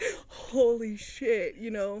 fuck. Holy shit,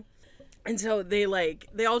 you know? And so they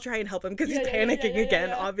all try and help him because he's panicking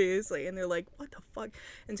again, obviously. And they're like, what the fuck?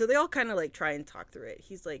 And so they all kind of, like, try and talk through it.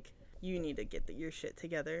 He's like, you need to get your shit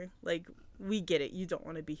together. Like, we get it. You don't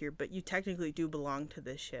want to be here, but you technically do belong to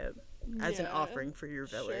this ship as an offering for your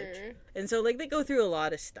village. Sure. And so, like, they go through a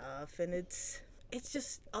lot of stuff, and it's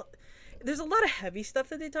just... there's a lot of heavy stuff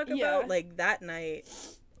that they talk about. Like, that night,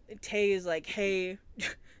 Tae is like, hey,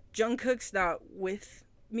 Jungkook's not with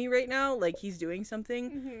me right now, like, he's doing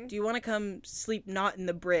something. Do you want to come sleep not in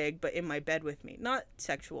the brig but in my bed with me? Not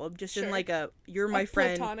sexual, just in like you're my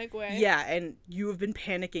friend, platonic way. Yeah, and you have been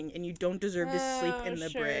panicking and you don't deserve to sleep in the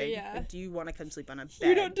brig. But do you want to come sleep on a bed?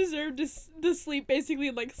 You don't deserve to sleep basically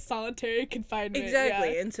in like solitary confinement.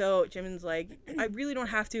 Exactly. And so Jimin's like, I really don't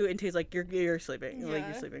have to, and Tae's like, you're sleeping, like,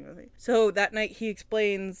 you're sleeping with me. So that night he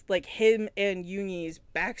explains like him and Yoongi's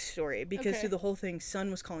backstory, because through the whole thing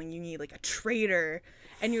Sun was calling Yoongi like a traitor.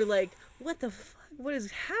 And you're like, what the fuck? What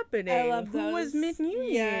is happening? I love those. Who was Min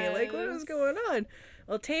Yoongi? Yes. Like, what was going on?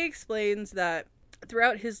 Well, Tae explains that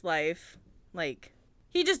throughout his life, like,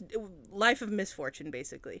 life of misfortune,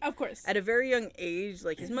 basically. Of course. At a very young age,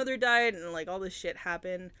 like, his mother died and, like, all this shit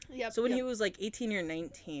happened. So when he was, like, 18 or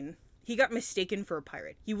 19, he got mistaken for a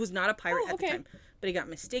pirate. He was not a pirate at the time, but he got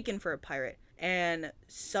mistaken for a pirate. And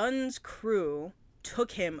Sun's crew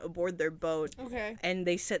took him aboard their boat, and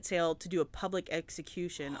they set sail to do a public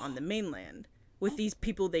execution on the mainland with these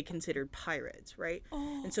people they considered pirates, right?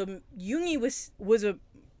 And so Yoongi was a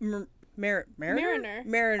mariner.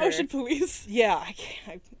 Ocean police. Yeah,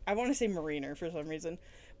 I want to say mariner for some reason,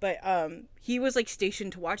 but he was like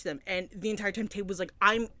stationed to watch them, and the entire time Tae was like,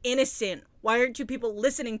 I'm innocent. Why aren't you people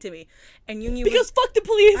listening to me? And Yoongi fuck the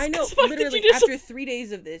police. I know, literally after 3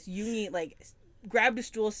 days of this, Yoongi like grabbed a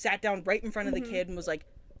stool, sat down right in front of the kid, and was like,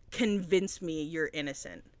 convince me you're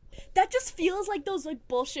innocent. That just feels like those like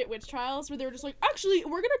bullshit witch trials where they were just like, actually,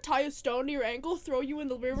 we're gonna tie a stone to your ankle, throw you in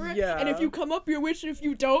the river, and if you come up, you're a witch, and if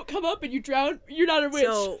you don't come up and you drown, you're not a witch.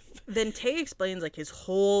 So then Tae explains like his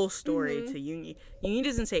whole story to Yoongi. Yoongi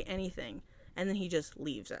doesn't say anything, and then he just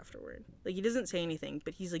leaves afterward. Like, he doesn't say anything,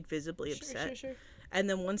 but he's like visibly upset. Sure. And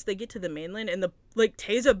then once they get to the mainland, and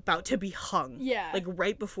Tae's about to be hung. Yeah. Like,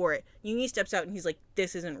 right before it, Yoongi steps out and he's like,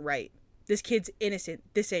 this isn't right. This kid's innocent.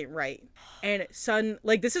 This ain't right. And Sun,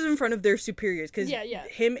 like, this is in front of their superiors, because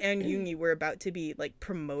him and Yoongi were about to be, like,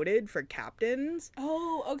 promoted for captains.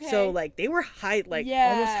 Oh, okay. So, like, they were high, like,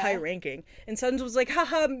 almost high ranking. And Sun was like,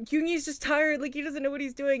 haha, Yoongi's just tired. Like, he doesn't know what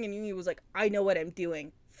he's doing. And Yoongi was like, I know what I'm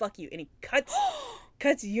doing. Fuck you. And he cuts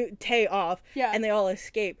Tae off. Yeah. And they all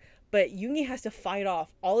escape. But Yoongi has to fight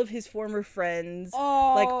off all of his former friends,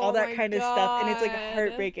 like, all that kind of stuff, and it's, like,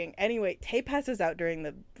 heartbreaking. Anyway, Tae passes out during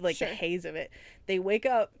the, like, the haze of it. They wake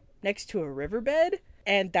up next to a riverbed,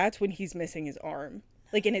 and that's when he's missing his arm.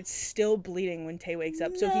 Like, and it's still bleeding when Tae wakes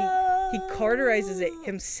up, so he cauterizes it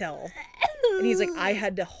himself. And he's like, I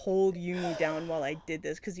had to hold Yoongi down while I did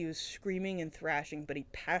this, because he was screaming and thrashing, but he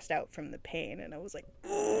passed out from the pain, and I was like,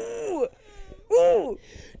 ooh! Ooh!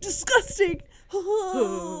 Disgusting!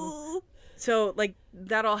 So, like,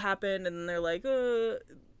 that all happened, and they're like,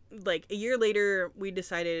 like, a year later, we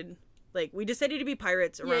decided to be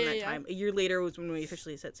pirates around that time. A year later was when we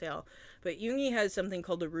officially set sail. But Yoongi has something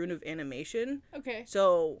called a rune of animation. Okay.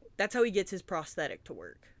 So, that's how he gets his prosthetic to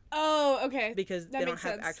work. Oh, okay. Because they don't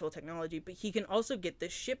have actual technology, but he can also get the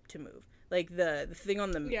ship to move. Like, the thing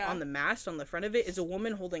on the mast on the front of it is a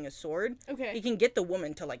woman holding a sword. Okay. He can get the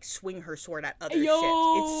woman to, like, swing her sword at other ships.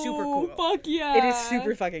 It's super cool. Fuck yeah. It is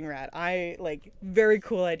super fucking rad. Very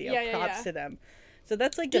cool idea. Props to them. So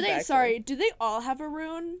that's, like, do they all have a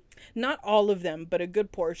rune? Not all of them, but a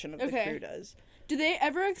good portion of the crew does. Do they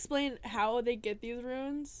ever explain how they get these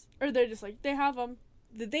runes? Or they're just like, they have them?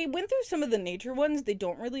 They went through some of the nature ones. They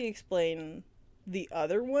don't really explain the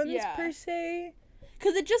other ones, per se.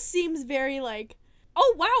 Because it just seems very, like,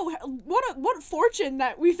 Oh wow, what fortune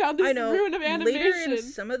that we found this ruin of animation. Later in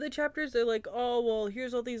some of the chapters they're like, oh well,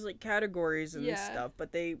 here's all these like categories and stuff,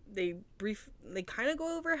 but they kind of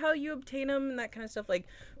go over how you obtain them and that kind of stuff. Like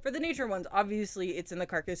for the nature ones, obviously it's in the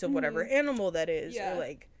carcass of whatever animal that is, or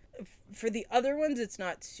like for the other ones it's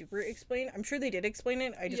not super explained. I'm sure they did explain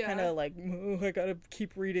it. I just kind of like, I gotta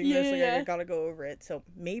keep reading this, like I gotta go over it. So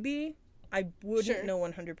maybe I wouldn't know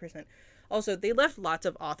 100%. Also, they left lots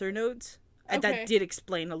of author notes. And that did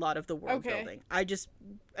explain a lot of the world building. I just,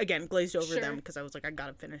 again, glazed over them because I was like, I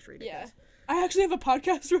gotta finish reading this. I actually have a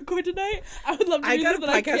podcast to record tonight. I would love to read this, but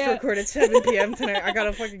I can't. I got a podcast to record at 7 p.m. tonight. I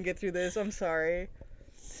gotta fucking get through this. I'm sorry.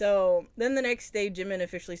 So, then the next day, Jimin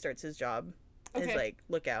officially starts his job. His, like,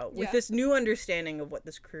 lookout. With this new understanding of what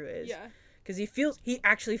this crew is. Yeah. Because he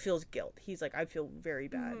actually feels guilt. He's like, I feel very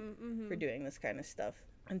bad for doing this kind of stuff.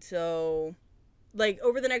 And so, like,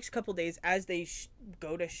 over the next couple days, as they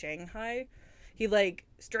go to Shanghai, he, like,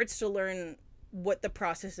 starts to learn what the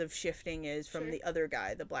process of shifting is from the other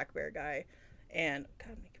guy, the black bear guy. And,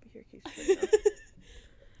 God, my computer keeps turning off.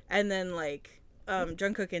 And then, like,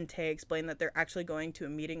 Jungkook and Tae explain that they're actually going to a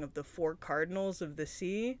meeting of the 4 cardinals of the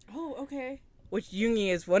sea. Oh, okay. Which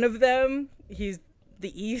Yoongi is one of them. He's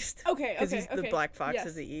the East. Okay, because he's the Black Fox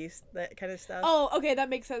of the East, that kind of stuff. Oh, okay, that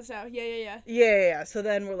makes sense now. Yeah. Yeah. So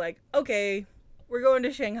then we're like, okay, we're going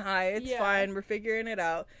to Shanghai. It's fine. We're figuring it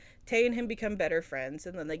out. Tae and him become better friends,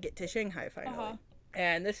 and then they get to Shanghai finally.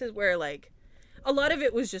 And this is where, like, a lot of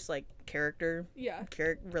it was just, like, character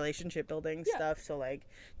relationship building stuff. So, like,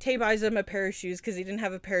 Tae buys him a pair of shoes because he didn't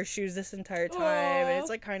have a pair of shoes this entire time, and it's,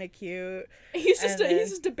 like, kind of cute. He's just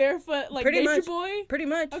a barefoot, like, nature boy? Pretty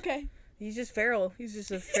much. Okay. He's just feral. He's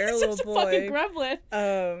just a feral little boy. He's just a fucking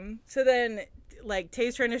gremlin. So then, like,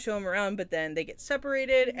 Tae's trying to show him around, but then they get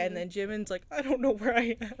separated, and then Jimin's like, I don't know where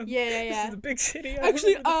I am. Yeah. This is a big city.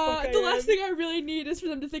 Actually, the last thing I really need is for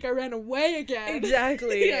them to think I ran away again.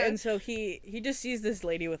 Exactly. And so he just sees this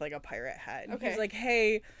lady with, like, a pirate hat. And he's like,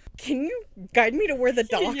 hey, can you guide me to where the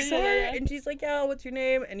docks are? And she's like, yeah, what's your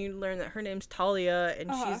name? And you learn that her name's Talia,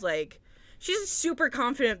 and she's like, she's a super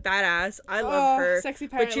confident badass. I love her. Sexy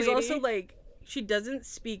pirate But she's lady. also, like, she doesn't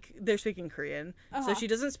speak, they're speaking Korean, so she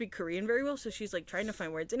doesn't speak Korean very well, so she's, like, trying to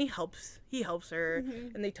find words, and he helps her,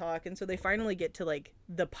 and they talk, and so they finally get to, like,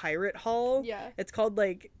 the pirate hall. It's called,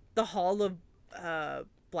 like, the Hall of,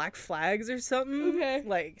 Black Flags or something.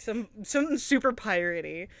 Like, something super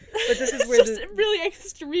piratey. But this is where just really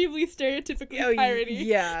extremely stereotypically piratey.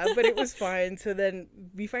 Yeah, but it was fine. So then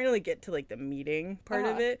we finally get to, like, the meeting part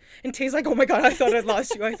of it. And Tae's like, oh my god, I thought I'd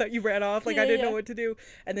lost you. I thought you ran off. Like, I didn't know what to do.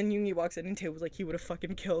 And then Yoongi walks in and Tae was like, he would have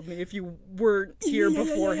fucking killed me. If you weren't here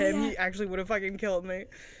before him, he actually would have fucking killed me.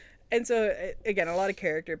 And so, again, a lot of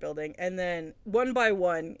character building. And then, one by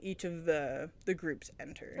one, each of the groups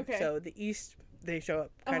enter. So the East, they show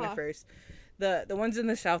up kind of first. The ones in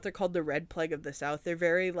the South are called the Red Plague of the South. They're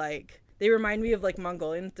very, like, they remind me of, like,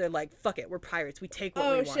 Mongolians. They're like, fuck it, we're pirates. We take what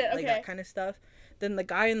we want. Like, that kind of stuff. Then the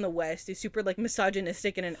guy in the West is super, like,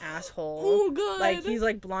 misogynistic and an asshole. Oh, God. Like, he's,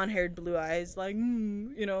 like, blonde-haired, blue eyes. Like,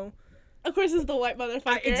 you know. Of course, it's the white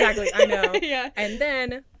motherfucker. Exactly, I know. And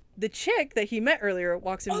then the chick that he met earlier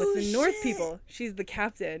walks in with the North people. She's the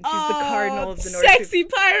captain. She's the cardinal of the North sexy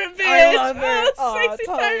people. Pirate bitch. I love her. Sexy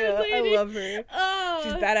pirate lady. I love her.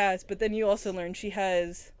 She's badass. But then you also learn she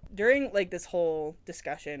has, during, like, this whole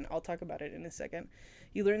discussion, I'll talk about it in a second,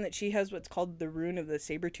 you learn that she has what's called the rune of the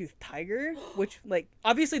saber-toothed tiger, which, like,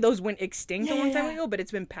 obviously those went extinct a long time ago, but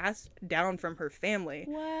it's been passed down from her family.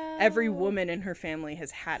 Wow. Every woman in her family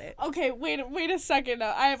has had it. Okay, wait a second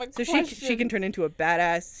now. I have a question. So she can turn into a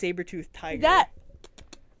badass saber-toothed tiger.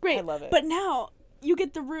 Great. I love it. But now, you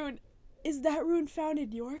get the rune. Is that rune found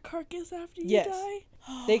in your carcass after you die?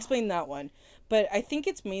 They explain that one. But I think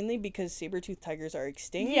it's mainly because saber-toothed tigers are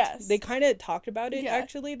extinct. Yes. They kind of talked about it,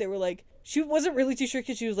 actually. They were like, she wasn't really too sure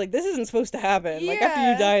because she was like, this isn't supposed to happen. Like,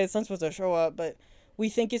 after you die, it's not supposed to show up. But we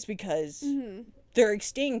think it's because they're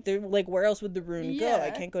extinct. They're like, where else would the rune go?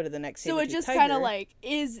 I can't go to the next saber-toothed tiger. So it just kind of, like,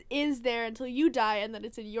 is there until you die, and then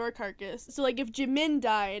it's in your carcass. So, like, if Jimin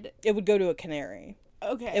died... It would go to a canary.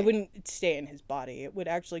 Okay. It wouldn't stay in his body. It would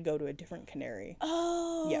actually go to a different canary.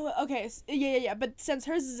 Oh. Yeah. Okay. Yeah. But since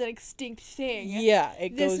hers is an extinct thing. Yeah,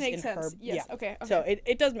 it goes makes in sense. her. Yes. Yeah. Okay. So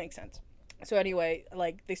it does make sense. So anyway,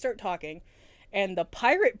 like, they start talking, and the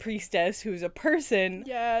pirate priestess, who's a person,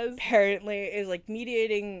 apparently is, like,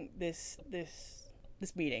 mediating this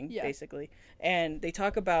meeting, basically. And they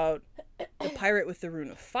talk about the pirate with the rune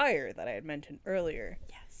of fire that I had mentioned earlier.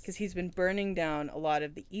 Yes. Because he's been burning down a lot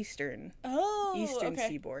of the eastern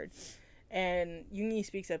seaboard. And Yoongi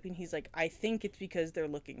speaks up and he's like, I think it's because they're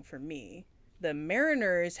looking for me. the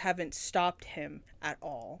Mariners haven't stopped him at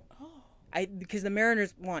all. Because the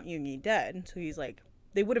Mariners want Yoongi dead, so he's like,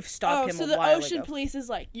 they would have stopped him a while ago. So the ocean police is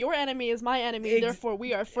like, your enemy is my enemy, therefore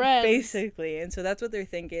we are friends. Basically, and so that's what they're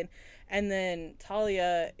thinking. And then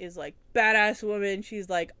Talia is like, badass woman, she's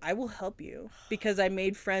like, I will help you because I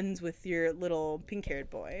made friends with your little pink-haired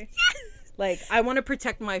boy. Yes! Like, I want to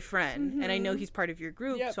protect my friend, and I know he's part of your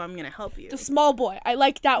group, so I'm going to help you. The small boy. I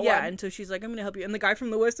like that one. Yeah, and so she's like, I'm going to help you. And the guy from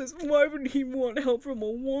the West says, why would he want help from a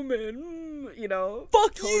woman? You know?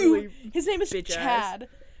 Fuck totally you! His name is Chad.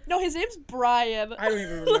 No, his name's Brian. I don't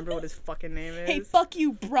even remember what his fucking name is. Hey, fuck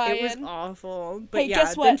you, Brian. It was awful. But hey,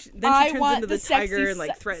 guess what? Then she turns into the tiger and,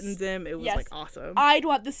 like, threatens him. It was, like, awesome. I'd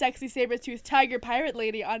want the sexy saber-toothed tiger pirate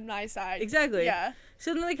lady on my side. Exactly. Yeah.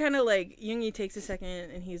 So then they kind of, like, Yoongi takes a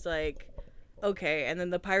second, and he's like, okay. And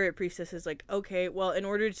then the pirate priestess is like, okay, well, in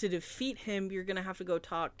order to defeat him, you're gonna have to go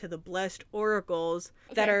talk to the blessed oracles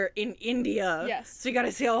that are in India. Yes. So you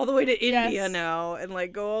gotta sail all the way to India now and,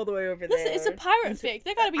 like, go all the way over there. Listen, it's a pirate fic.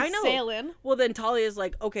 They gotta be sailing. Well, then Talia's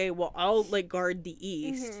like, okay, well, I'll, like, guard the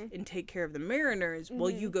east and take care of the mariners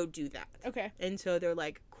while you go do that. Okay. And so they're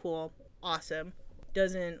like, cool, awesome.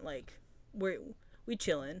 Doesn't, like, we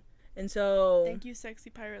chillin'. And so... Thank you,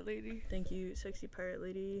 sexy pirate lady. Thank you, sexy pirate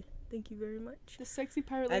lady. Thank you very much. The sexy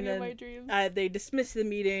pirate lady of my dreams. They dismiss the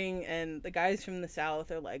meeting, and the guys from the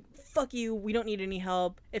South are like, fuck you, we don't need any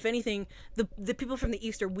help. If anything, the people from the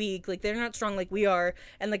East are weak. Like, they're not strong like we are.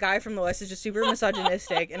 And the guy from the West is just super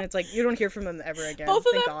misogynistic, and it's like, you don't hear from them ever again. Both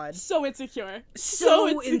of Thank them, God. so insecure.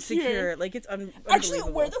 So insecure. Like, it's unbelievable. Actually,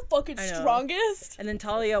 we're the fucking strongest. And then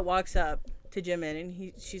Talia walks up to Jimin,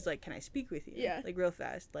 and she's like, can I speak with you? Yeah. Like, real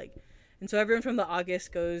fast. Like... And so everyone from the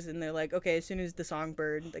August goes, and they're like, okay, as soon as the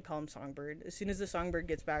Songbird, they call him Songbird, as soon as the Songbird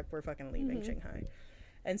gets back, we're fucking leaving Shanghai.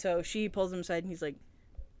 And so she pulls him aside, and he's like,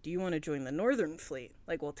 do you want to join the Northern Fleet?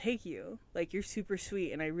 Like, we'll take you. Like, you're super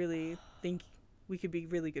sweet, and I really think we could be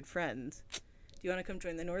really good friends. Do you want to come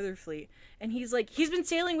join the Northern Fleet? And he's like, he's been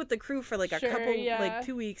sailing with the crew for, like, a couple, like,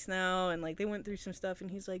 2 weeks now, and, like, they went through some stuff,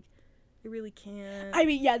 and he's like, I really can't. I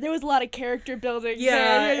mean, yeah, there was a lot of character building.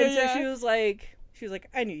 Yeah, and so she was like,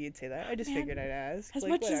 I knew you'd say that. I just figured I'd ask. As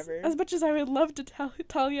like, much as I would love to tell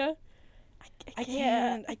Talia, I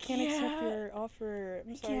can't accept your offer.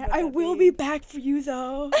 I'm sorry. I will be back for you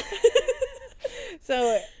though.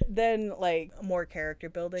 So then, like, more character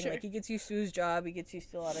building. Sure. Like, he gets used to his job. He gets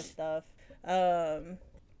used to a lot of stuff. And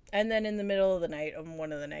then in the middle of the night, on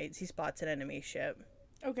one of the nights, he spots an enemy ship.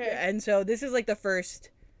 Okay. And so this is like the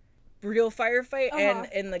first real firefight,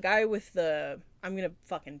 and the guy with the, I'm gonna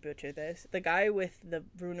fucking butcher this, the guy with the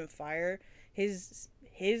rune of fire, his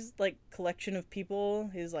like collection of people,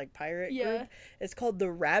 his like pirate group, it's called the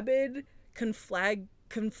Rabid Conflagration.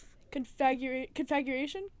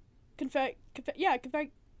 Configuration of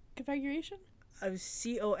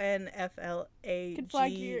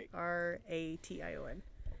CONFLAGRATION.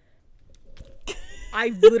 I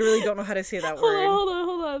literally don't know how to say that word.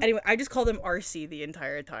 Hold on. Anyway, I just call them RC the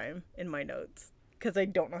entire time in my notes because I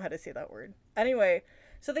don't know how to say that word. Anyway,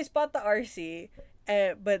 so they spot the RC,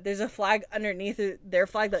 but there's a flag underneath their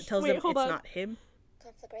flag that tells them it's not him.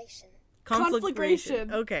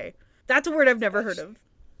 Conflagration. Okay. That's a word I've never heard of.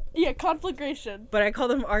 Yeah, conflagration. But I call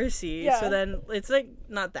them RC, so then it's like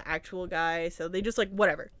not the actual guy, so they just like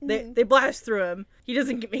whatever. They blast through him. He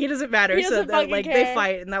doesn't matter. So then like they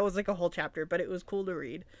fight, and that was like a whole chapter, but it was cool to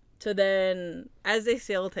read. So then as they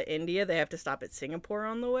sail to India, they have to stop at Singapore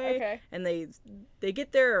on the way. Okay. And they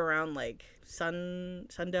get there around like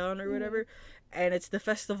sundown or whatever. And it's the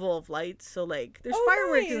Festival of Lights, so like there's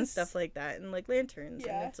fireworks and stuff like that, and like lanterns,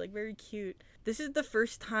 and it's like very cute. This is the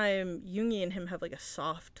first time Yoongi and him have like a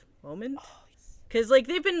soft moment, because like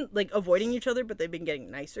they've been like avoiding each other, but they've been getting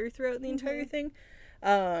nicer throughout the entire thing.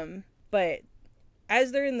 But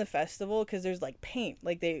as they're in the festival, because there's like paint,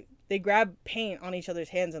 like they grab paint on each other's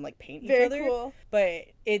hands and like paint each other. Very cool. But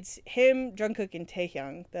it's him, Jungkook, and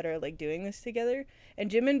Taehyung that are like doing this together. And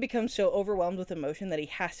Jimin becomes so overwhelmed with emotion that he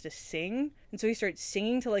has to sing. And so he starts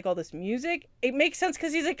singing to like all this music. It makes sense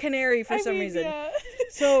because he's a canary for some reason. Yeah.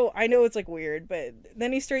 So I know it's like weird, but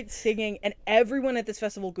then he starts singing, and everyone at this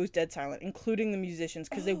festival goes dead silent, including the musicians,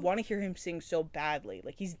 because they want to hear him sing so badly.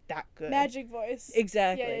 Like, he's that good. Magic voice.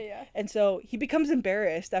 Exactly. Yeah. And so he becomes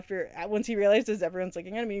embarrassed once he realizes everyone's like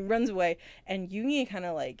an enemy. He runs away, and Yoongi kind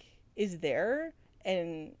of like is there,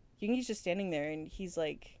 and Yoongi's just standing there, and he's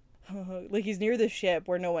like like he's near the ship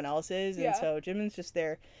where no one else is, and so Jimin's just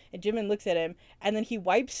there, and Jimin looks at him, and then he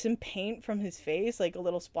wipes some paint from his face, like a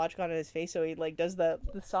little splotch on his face, so he like does the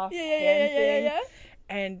soft hand thing.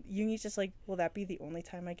 And Yoongi's just like, will that be the only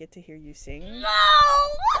time I get to hear you sing? No.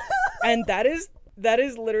 And that is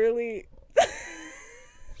literally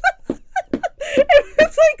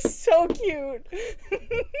so cute.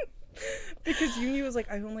 Because Yumi was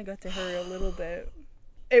like, I only got to her a little bit.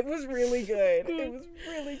 It was really good. It was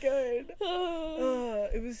really good.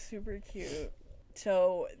 It was super cute.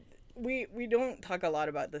 So we don't talk a lot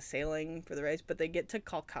about the sailing for the race, but they get to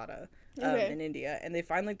Kolkata in India, and they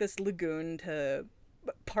find like this lagoon to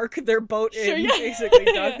park their boat in, basically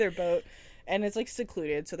dock their boat. And it's like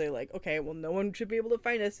secluded, so they're like, okay, well, no one should be able to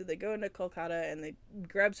find us. So they go into Kolkata and they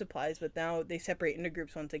grab supplies, but now they separate into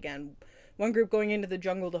groups once again. One group going into the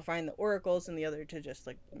jungle to find the oracles, and the other to just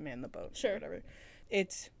like man the boat. Or whatever.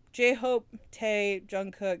 It's J-Hope, Tae,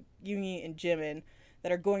 Jungkook, Yoongi, and Jimin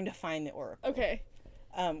that are going to find the oracle. Okay.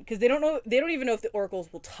 Because they don't even know if the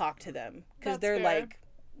oracles will talk to them, because they're fair. Like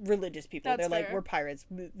religious people. They're fair. Like, we're pirates.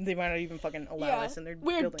 They might not even fucking allow us, and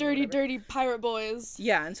we're dirty pirate boys.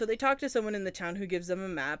 Yeah, and so they talk to someone in the town who gives them a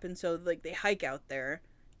map, and so like they hike out there,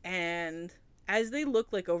 and as they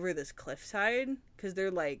look like over this cliffside, because they're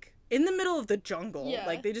like in the middle of the jungle,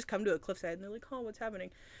 like they just come to a cliffside and they're like, oh, what's happening?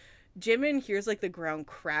 Jimin hears like the ground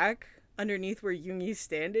crack underneath where Yoongi's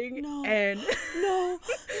standing, and no,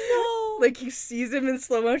 like he sees him in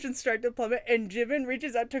slow motion start to plummet, and Jimin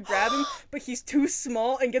reaches out to grab him, but he's too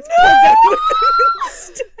small and gets pulled down with him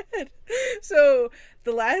instead. So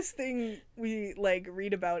the last thing we like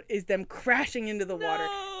read about is them crashing into the water,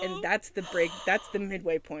 and that's the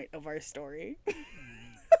midway point of our story.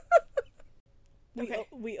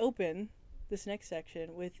 We open this next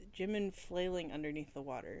section with Jimin flailing underneath the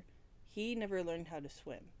water. He never learned how to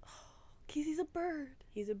swim. Because he's a bird.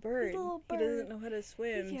 He's a bird. He's a little bird. He doesn't know how to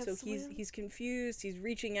swim. So he's confused. He's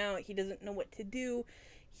reaching out. He doesn't know what to do.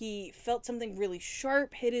 He felt something really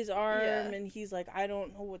sharp hit his arm, and he's like, I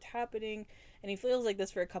don't know what's happening. And he feels like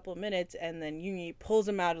this for a couple of minutes, and then Yoongi pulls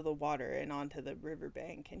him out of the water and onto the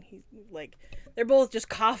riverbank, and he's like, they're both just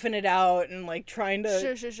coughing it out and like trying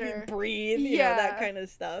to breathe, you know, that kind of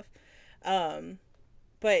stuff.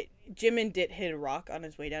 But Jimin did hit a rock on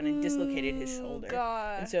his way down and dislocated his shoulder.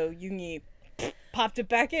 God. And so Yoongi popped it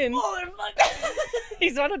back in. Motherfucker!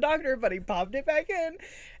 He's not a doctor, but he popped it back in.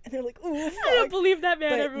 And they're like, ooh, fuck. I don't believe that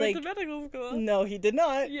man ever went to medical school. No, he did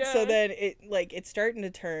not. Yeah. So then it's starting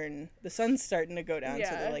to turn. The sun's starting to go down.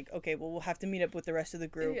 Yeah. So they're like, okay, well, we'll have to meet up with the rest of the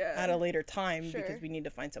group at a later time because we need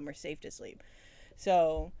to find somewhere safe to sleep.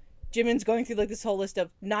 So Jimin's going through like this whole list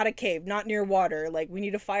of not a cave, not near water, like we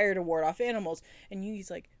need a fire to ward off animals. And Yugi's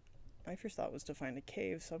like, my first thought was to find a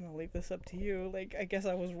cave, so I'm gonna leave this up to you. Like, I guess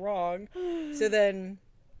I was wrong. So then,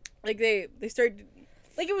 like, they start,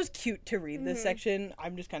 like, it was cute to read this section.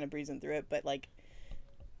 I'm just kind of breezing through it, but like,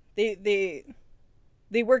 they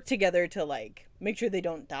work together to like make sure they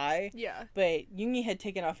don't die. Yeah. But Yoongi had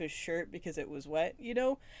taken off his shirt because it was wet, you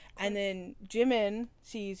know? And then Jimin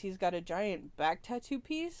sees he's got a giant back tattoo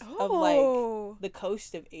piece of like the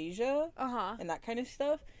coast of Asia and that kind of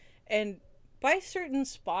stuff. And by certain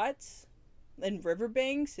spots and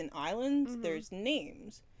riverbanks and islands, there's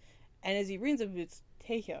names. And as he reads them, it's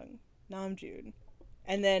Taehyung, Namjoon.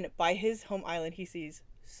 And then by his home island, he sees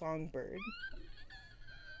Songbird.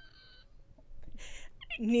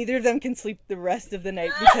 Neither of them can sleep the rest of the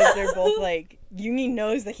night because they're both like, Yoongi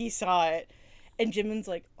knows that he saw it, and Jimin's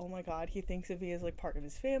like, oh my god, he thinks of me as like part of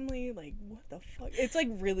his family. Like, what the fuck? It's like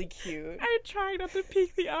really cute. I try not to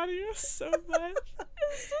peak the audio so much.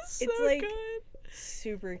 It's so like good.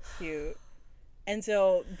 Super cute. And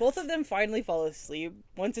so both of them finally fall asleep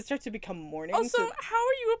once it starts to become morning. Also, how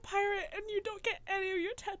are you a pirate and you don't get any of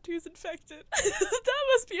your tattoos infected? That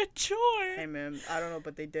must be a chore. Hey man, I don't know,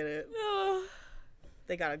 but they did it.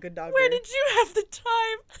 They got a good doctor. Where did you have the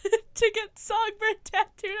time to get Songbird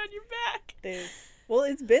tattooed on your back? Well,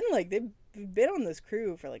 it's been like they've been on this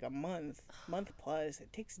crew for like a month plus.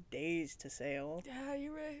 It takes days to sail. Yeah,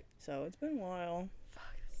 you're right. So it's been a while. Fuck,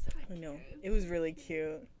 that's so cute. I know. It was really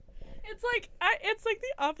cute. It's like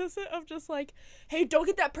the opposite of just like, hey, don't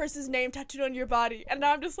get that person's name tattooed on your body. And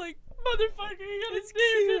now I'm just like, motherfucker, you got his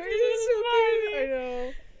name tattooed on his body. I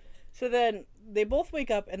know. So then they both wake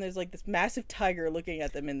up and there's like this massive tiger looking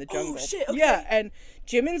at them in the jungle. Oh shit! Okay. Yeah, and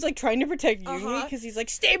Jimin's like trying to protect Yoongi because he's like,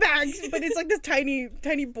 stay back, but it's like this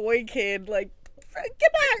tiny boy kid like,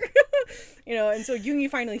 get back, you know. And so Yoongi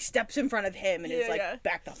finally steps in front of him and is like,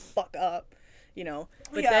 back the fuck up, you know.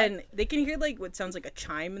 But then they can hear like what sounds like a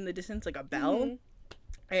chime in the distance, like a bell,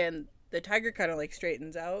 and the tiger kind of like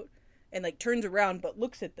straightens out and like turns around but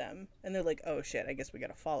looks at them, and they're like, oh shit, I guess we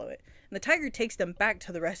gotta follow it. And the tiger takes them back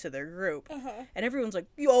to the rest of their group, and everyone's like,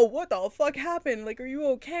 yo, what the fuck happened? Like, are you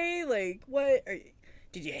okay? Like, what?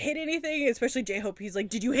 did you hit anything? Especially J-Hope, he's like,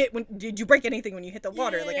 did you break anything when you hit the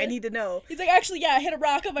water? Yeah. Like, I need to know. He's like, actually, yeah, I hit a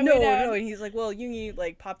rock on my way down. No, and he's like, well, Yoongi,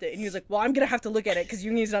 like, popped it, and he was like, well, I'm gonna have to look at it, because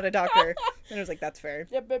Yoongi's not a doctor. And I was like, that's fair.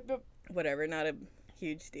 Yep. Whatever, not a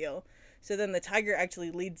huge deal. So then the tiger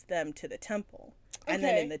actually leads them to the temple. And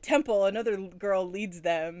then in the temple, another girl leads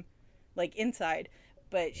them, like, inside.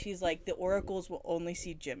 But she's like, the oracles will only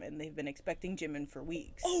see Jimin. They've been expecting Jimin for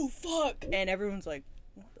weeks. Oh, fuck. And everyone's like,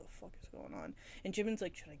 what the fuck is going on? And Jimin's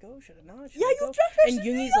like, should I go? Should I not? Should Yeah, I you go? trust And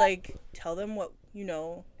Yoongi's like, tell them what you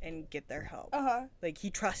know and get their help. Uh-huh. Like, he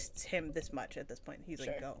trusts him this much at this point. He's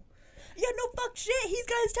like, go. Yeah, no, fuck shit. He's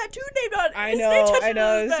got his tattoo named on it. I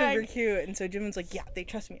know. It's super cute. And so Jimin's like, yeah, they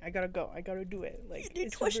trust me. I gotta go. I gotta do it. Like,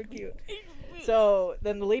 it's super cute. So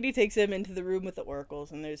then the lady takes him into the room with the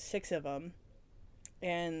oracles, and there's 6 of them.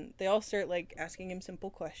 And they all start, like, asking him simple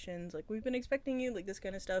questions, like, we've been expecting you, like, this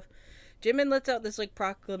kind of stuff. Jimin lets out this, like,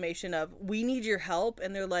 proclamation of, we need your help.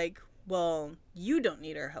 And they're like, well, you don't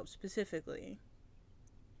need our help specifically.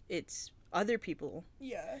 It's other people.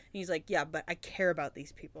 Yeah. And he's like, yeah, but I care about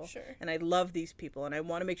these people. Sure. And I love these people, and I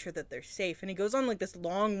want to make sure that they're safe. And he goes on, like, this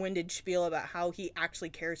long-winded spiel about how he actually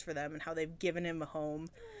cares for them and how they've given him a home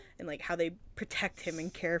and, like, how they protect him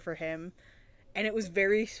and care for him. And it was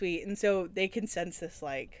very sweet. And so they can sense this,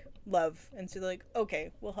 like, love. And so they're like,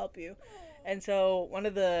 okay, we'll help you. And so one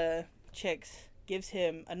of the chicks gives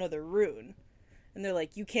him another rune. And they're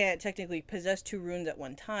like, you can't technically possess 2 runes at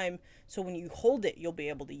one time. So when you hold it, you'll be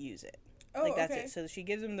able to use it. Oh, like, that's okay. it. So she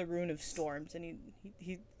gives him the rune of storms. And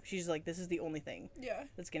she's like, this is the only thing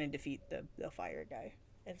that's going to defeat the fire guy.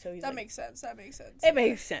 And so he's that like, makes sense. It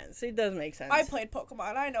makes sense. It does make sense. I played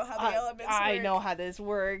Pokemon. I know how the elements work. I know how this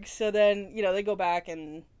works. So then, you know, they go back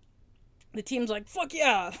and the team's like, fuck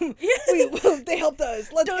yeah. They helped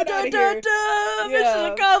us. Let's get out of here. Mission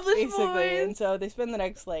accomplished, basically. boys. And so they spend the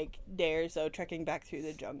next, like, day or so trekking back through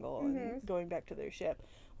the jungle and going back to their ship.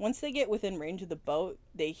 Once they get within range of the boat,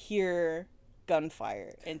 they hear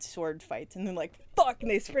gunfire and sword fights. And they're like, fuck.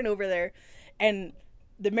 And they sprint over there. And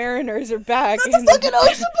the mariners are back. Not the fucking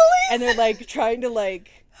ocean police! And they're, like, trying to,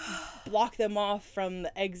 like, block them off from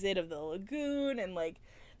the exit of the lagoon. And, like,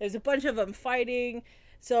 there's a bunch of them fighting.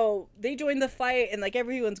 So they join the fight, and, like,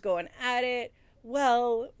 everyone's going at it.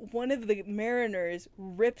 Well, one of the mariners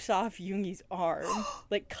rips off Yoongi's arm.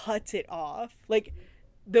 Like, cuts it off. Like,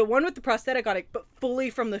 the one with the prosthetic on it, but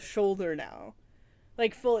fully from the shoulder now.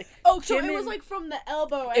 Like, fully. Oh, so it was, like, from the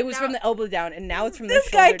elbow. And it was from the elbow down, and now it's from the this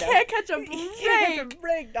shoulder guy down. can't catch a break. He can't catch a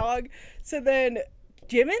break, dog. So then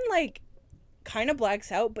Jimin, like, kind of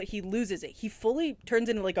blacks out, but he loses it. He fully turns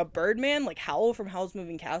into, like, a Birdman, like Howl from Howl's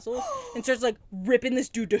Moving Castle, and starts, like, ripping this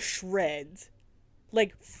dude to shreds.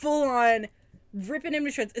 Like, full on ripping him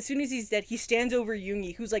to shreds. As soon as he's dead, he stands over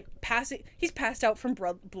Yoongi, who's, like, he's passed out from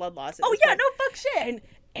blood loss. Oh, yeah, no fuck shit.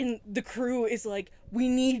 And the crew is like, we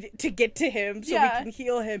need to get to him so we can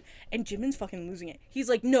heal him. And Jimin's fucking losing it. He's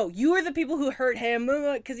like, no, you are the people who hurt him.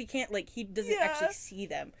 Because he can't, like, he doesn't actually see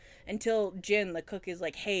them. Until Jin, the cook, is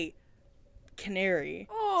like, hey, Canary,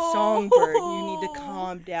 Songbird, you need to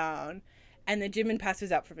calm down. And then Jimin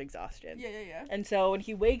passes out from exhaustion. Yeah. And so when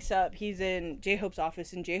he wakes up, he's in J-Hope's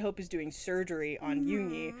office, and J-Hope is doing surgery on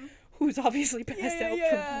Yoongi, who's obviously passed out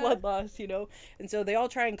from blood loss, you know? And so they all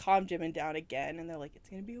try and calm Jimin down again, and they're like, it's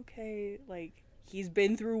gonna be okay. Like, he's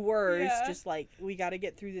been through worse. Just, like, we gotta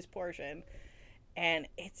get through this portion. And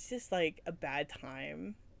it's just, like, a bad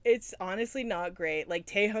time. It's honestly not great. Like,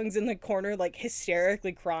 Taehyung's in the corner, like,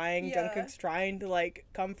 hysterically crying. Jungkook's trying to, like,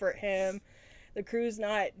 comfort him. The crew's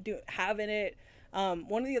not having it.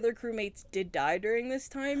 One of the other crewmates did die during this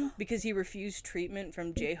time because he refused treatment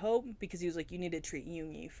from J-Hope because he was like, you need to treat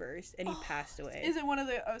Yoongi first, and he passed away. Is it one of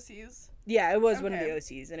the OCs? Yeah, it was one of the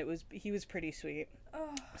OCs, and he was pretty sweet.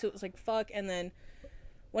 So it was like, fuck. And then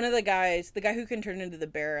one of the guys, the guy who can turn into the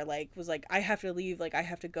bear, like, was like, I have to leave, like, I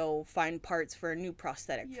have to go find parts for a new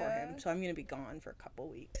prosthetic for him, so I'm gonna be gone for a couple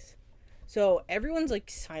weeks. So everyone's, like,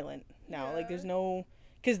 silent now. Like, there's no...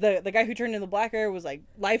 Because the guy who turned into the black hair was, like,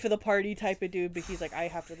 life of the party type of dude, but he's like, I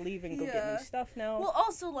have to leave and go get new stuff now. Well,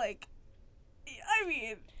 also, like, I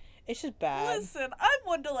mean... It's just bad. Listen, I'm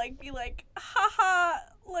one to, like, be like, haha,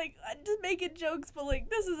 like, just making jokes, but,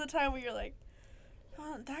 like, this is a time where you're like,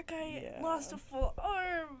 oh, that guy lost a full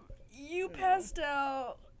arm, you passed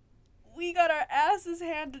out, we got our asses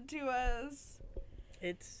handed to us.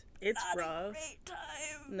 It's not rough. A great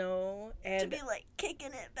time. No, and... To be, like,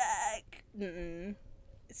 kicking it back.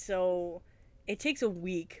 So it takes a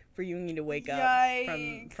week for Yoongi to wake up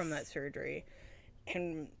from that surgery,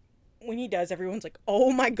 and when he does, everyone's like,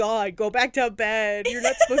 oh my god, go back to bed, you're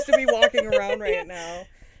not supposed to be walking around right now.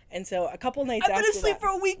 And so a couple nights after I've been asleep for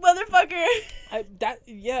a week, motherfucker.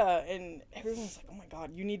 And everyone's like, oh my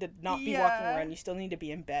god, you need to not be walking around. You still need to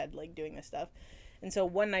be in bed, like, doing this stuff. And so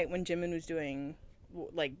one night when Jimin was doing,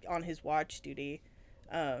 like, on his watch duty,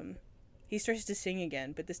 he starts to sing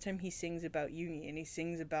again, but this time he sings about Yoongi, and he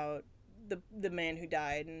sings about the man who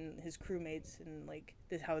died and his crewmates and, like,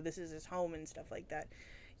 how this is his home and stuff like that.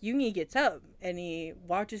 Yoongi gets up, and he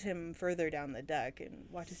watches him further down the deck and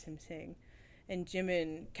watches him sing. And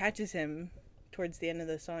Jimin catches him towards the end of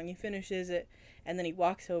the song. He finishes it, and then he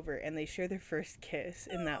walks over, and they share their first kiss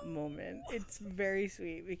in that moment. It's very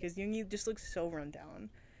sweet, because Yoongi just looks so run down.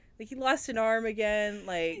 Like, he lost an arm again.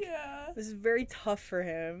 Like, this is very tough for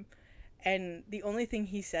him. And the only thing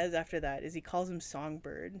he says after that is he calls him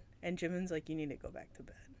Songbird. And Jimin's like, you need to go back to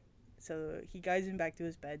bed. So he guides him back to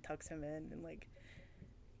his bed, tucks him in, and, like,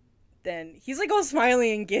 then he's, like, all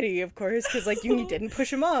smiley and giddy, of course, because, like, Yoongi didn't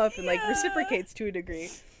push him off and, like, reciprocates to a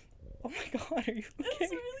degree. Oh my god, are you okay?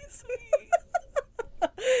 That's really sweet.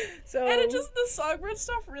 So, and it just, the Songbird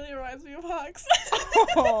stuff really reminds me of Hawks.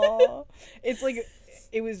 Aww. It's, like,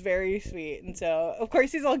 it was very sweet. And so, of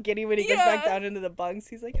course, he's all giddy when he goes back down into the bunks.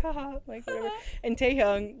 He's like, haha, like, whatever. And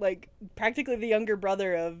Taehyung, like, practically the younger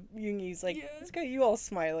brother of Yoongi's like, let's get you all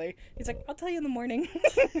smiley. He's like, I'll tell you in the morning.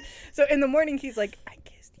 So in the morning, he's like, I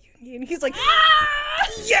kissed Yoongi. And he's like,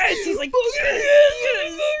 yes! He's like,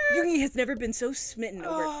 yes! Yoongi has never been so smitten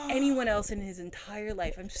over anyone else in his entire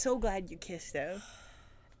life. I'm so glad you kissed him.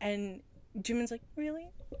 And Jimin's like, really?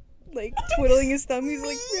 Like, twiddling his thumb. He's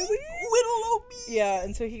like, really? Whittle on me. Yeah,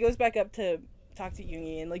 and so he goes back up to talk to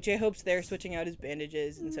Yoongi, and, like, J-Hope's there switching out his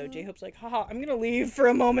bandages, and so J-Hope's like, haha, I'm gonna leave for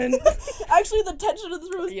a moment. Actually, the tension of this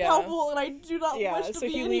room is palpable, and I do not wish to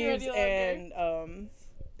be in here any longer. And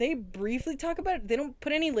they briefly talk about it. They don't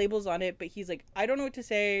put any labels on it, but he's like, I don't know what to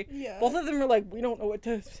say. Yeah. Both of them are like, we don't know what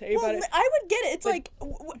to say about it. I would get it. It's like,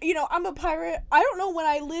 you know, I'm a pirate. I don't know when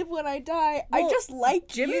I live, when I die. Well, I just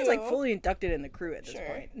like you. Jimin's, like, fully inducted in the crew at this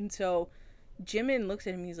point. And so Jimin looks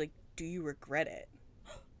at him and he's like, do you regret it?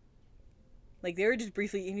 Like, they were just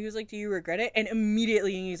briefly, and he was like, do you regret it? And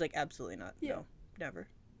immediately he's like, absolutely not. Yeah. No, never.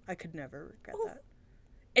 I could never regret that.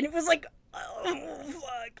 And it was like, oh,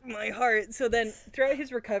 fuck, my heart. So then, throughout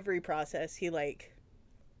his recovery process, he, like,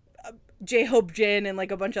 J-Hope, Jin, and,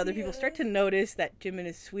 like, a bunch of other people start to notice that Jimin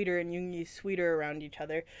is sweeter and Yoongi is sweeter around each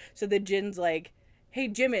other. So the Jin's like, hey,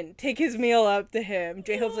 Jimin, take his meal up to him.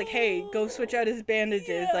 J-Hope's like, hey, go switch out his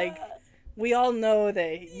bandages. Like, we all know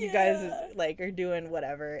that you guys, like, are doing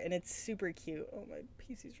whatever, and it's super cute. Oh, my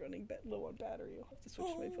PC's running low on battery. I'll have to switch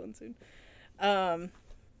to my phone soon.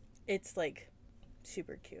 It's, like,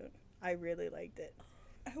 super cute. I really liked it.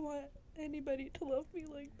 I want anybody to love me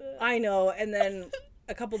like that. I know, and then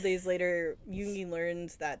a couple days later, Yoongi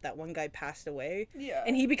learns that that one guy passed away. Yeah.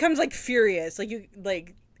 And he becomes, like, furious.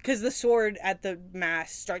 Because the sword at the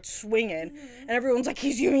mast starts swinging, and everyone's like,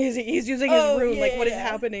 he's using his rune. Like, what is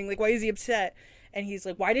happening? Like, why is he upset? And he's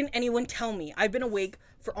like, why didn't anyone tell me? I've been awake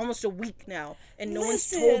for almost a week now, and no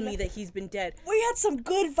one's told me that he's been dead. We had some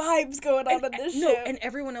good vibes going on in this ship. No, and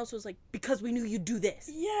everyone else was like, because we knew you'd do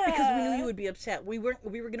this. Yeah. Because we knew you would be upset. We were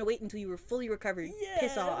gonna wait until you were fully recovered. Yeah.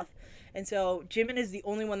 Piss off. And so Jimin is the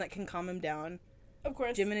only one that can calm him down. Of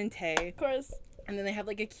course. Jimin and Tae. Of course. And then they have,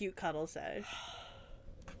 like, a cute cuddle sesh.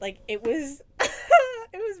 Like, it was it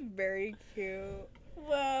was very cute.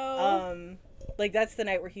 Wow. Like, that's the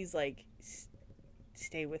night where he's like,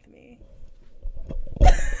 stay with me.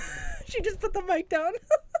 She just put the mic down.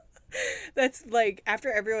 That's, like,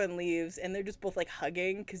 after everyone leaves and they're just both, like,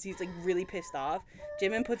 hugging because he's, like, really pissed off.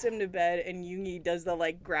 Jimin puts him to bed and Yoongi does the,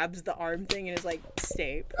 like, grabs the arm thing and is like,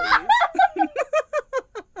 stay, please.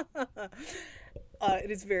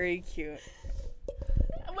 It is very cute.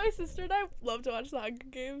 My sister and I love to watch the Hunger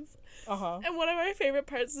Games. And one of my favorite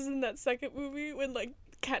parts is in that second movie when, like,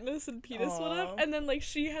 Katniss and Peeta split up, and then, like,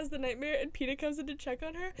 she has the nightmare and Peeta comes in to check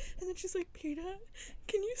on her, and then she's like, Peeta,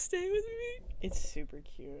 can you stay with me? It's super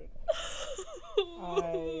cute.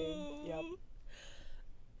 Yep.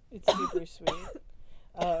 It's super sweet.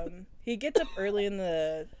 He gets up early in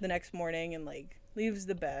the next morning and, like, leaves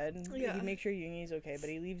the bed. Yeah. He makes sure Yoongi's okay, but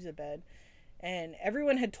he leaves the bed. And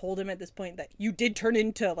everyone had told him at this point that you did turn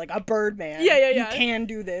into, like, a Birdman. Yeah. You can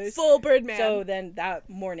do this. Full Birdman. So then that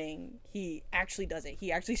morning, he actually does it.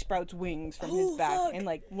 He actually sprouts wings from his back and,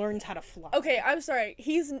 like, learns how to fly. Okay, I'm sorry.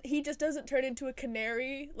 He just doesn't turn into a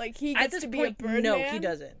canary. Like, he gets to be a Birdman. No, he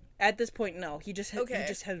doesn't. At this point, no. He just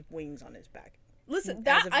has wings on his back. Listen,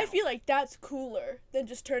 I feel like that's cooler than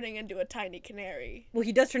just turning into a tiny canary. Well,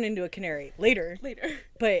 he does turn into a canary later.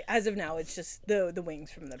 But as of now, it's just the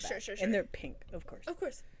wings from the back. Sure. And they're pink, of course. Of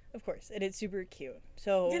course. Of course, and it's super cute.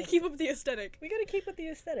 So we gotta keep up the aesthetic.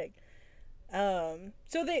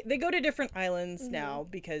 So they go to different islands now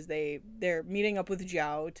because they're meeting up with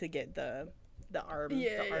Zhao to get the arm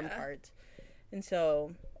parts. And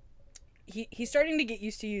so he's starting to get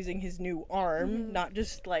used to using his new arm, not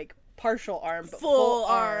just like partial arm, but full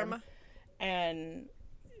arm. And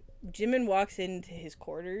Jimin walks into his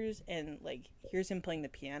quarters and like hears him playing the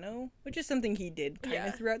piano, which is something he did kind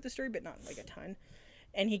of throughout the story, but not like a ton.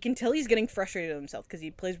 And he can tell he's getting frustrated with himself because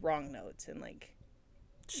he plays wrong notes and like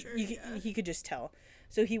he could just tell.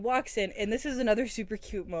 So he walks in, and this is another super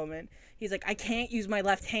cute moment. He's like, I can't use my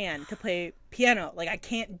left hand to play piano. Like, I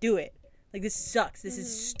can't do it. Like, this sucks. This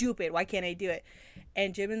is stupid. Why can't I do it?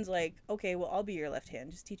 And Jimin's like, okay, well, I'll be your left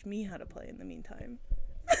hand. Just teach me how to play in the meantime.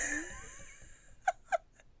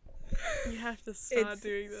 You have to stop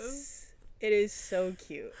doing this. It is so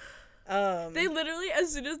cute. They literally,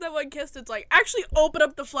 as soon as that one kissed, it's like, actually open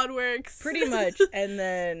up the floodworks. Pretty much. And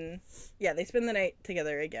then, yeah, they spend the night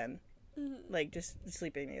together again. Like, just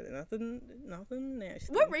sleeping together. Nothing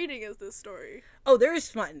nasty. What rating is this story? Oh, there is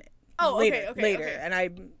smut in it. Oh, later, okay. Later,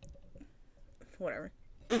 and whatever.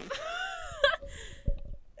 Like,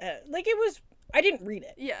 it was, I didn't read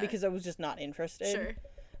it. Yeah. Because I was just not interested. Sure.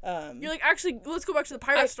 You're like, actually, let's go back to the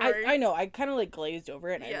pirate story. I know, I kind of, like, glazed over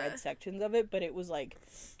it, and I read sections of it, but it was, like,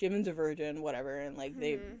 Jimin's a virgin, whatever, and, like,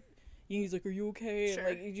 he's like, are you okay? Sure.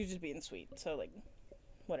 And, like, you're just being sweet, so, like,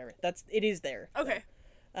 whatever. It is there. Okay.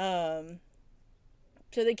 So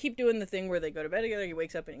they keep doing the thing where they go to bed together, he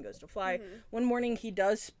wakes up and he goes to fly. One morning, he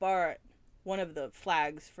does spot one of the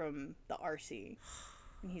flags from the RC,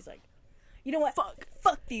 and he's like, you know what? Fuck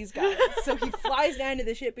these guys. So he flies down to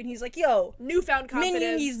the ship and he's like, yo, newfound confidence.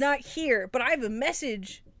 Min Yoongi's not here, but I have a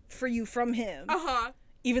message for you from him.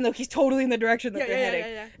 Even though he's totally in the direction that they're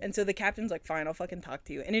heading. Yeah. And so the captain's like, fine, I'll fucking talk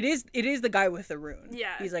to you. And it is the guy with the rune.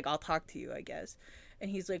 Yeah. He's like, I'll talk to you, I guess. And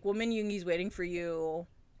he's like, well, Min Yoongi's waiting for you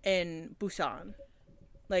in Busan.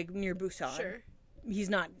 Like, near Busan. Sure. He's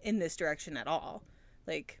not in this direction at all.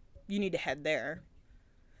 Like, you need to head there.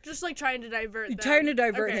 Just, like, trying to divert them. Trying to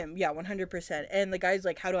divert him. Yeah, 100%. And the guy's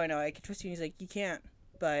like, how do I know? I can trust you. And he's like, you can't.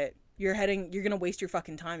 But you're going to waste your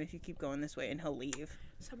fucking time if you keep going this way. And he'll leave.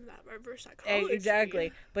 Some of that reverse psychology.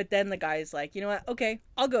 Exactly. But then the guy's like, you know what? Okay,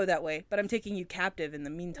 I'll go that way. But I'm taking you captive in the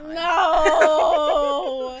meantime.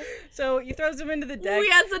 No! So he throws him into the deck. We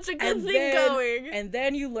had such a good thing going. And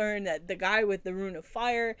then you learn that the guy with the rune of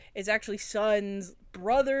fire is actually Sun's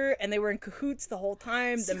brother, and they were in cahoots the whole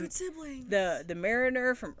time. Secret siblings. The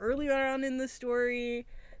mariner from earlier on in the story.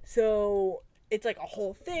 So it's like a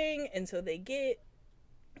whole thing, and so they get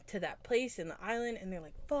to that place in the island, and they're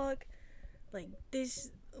like, fuck, like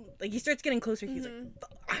this, like he starts getting closer. He's like,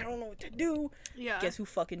 I don't know what to do. Yeah. Guess who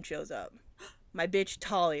fucking shows up? My bitch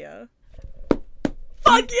Talia.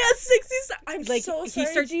 Fuck yes, 67. I'm like, so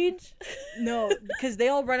sorry, Jeej. No, because they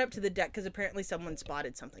all run up to the deck because apparently someone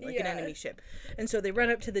spotted something, like an enemy ship. And so they run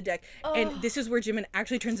up to the deck, and this is where Jimin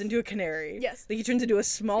actually turns into a canary. Yes. Like, he turns into a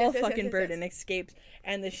small fucking bird and escapes,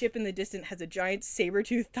 and the ship in the distance has a giant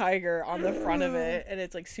saber-toothed tiger on the front of it, and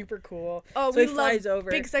it's, like, super cool. Oh, so we he flies over.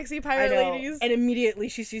 Big sexy pirate ladies. And immediately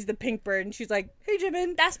she sees the pink bird, and she's like, hey,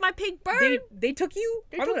 Jimin. That's my pink bird. They took you?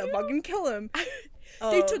 I'm gonna fucking kill him.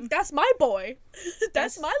 That's my boy.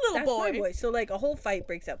 That's my little boy. My boy. So, like, a whole fight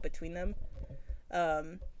breaks out between them.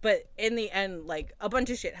 But in the end, like, a bunch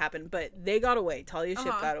of shit happened, but they got away. Talia's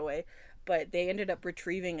ship got away. But they ended up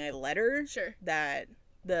retrieving a letter that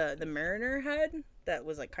the mariner had that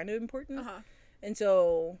was, like, kind of important. And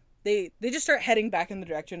so they just start heading back in the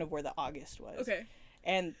direction of where the August was. Okay.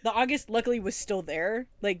 And the August, luckily, was still there.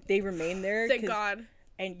 Like, they remained there. Thank God.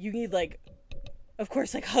 And you need, like, of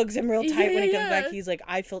course, like, hugs him real tight when he comes back. He's like,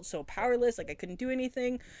 I felt so powerless. Like, I couldn't do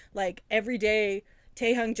anything. Like, every day,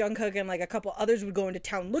 Taehyung, Jungkook, and, like, a couple others would go into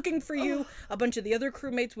town looking for you. A bunch of the other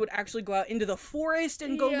crewmates would actually go out into the forest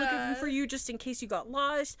and go looking for you just in case you got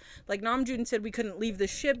lost. Like, Namjoon said we couldn't leave the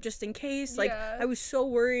ship just in case. Like, I was so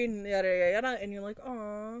worried, and yada, yada, yada. And you're like,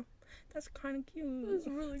 aw, that's kind of cute.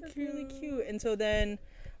 That's really cute. And so then,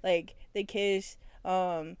 like, they kiss.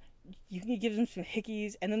 You can give them some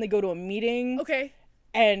hickeys, and then they go to a meeting. Okay.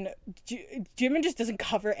 And Jimin just doesn't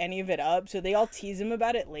cover any of it up, so they all tease him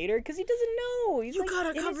about it later, because he doesn't know. He's you like,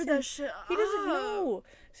 gotta cover that shit up. He doesn't know.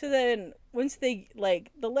 So then, once they,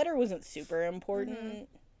 like, the letter wasn't super important.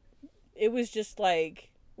 It was just,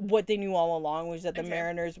 like, what they knew all along was that the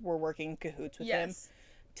mariners were working cahoots with him.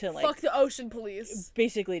 To, like, fuck the ocean police.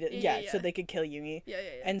 Basically, so they could kill Yoongi. Yeah.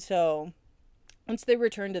 And so, once they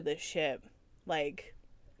return to the ship, like,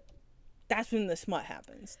 that's when the smut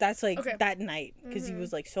happens. That's, like, that night. Because he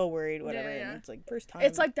was, like, so worried, whatever. And it's, like, first time.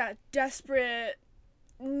 It's, like, that desperate,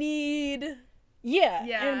 need. Yeah,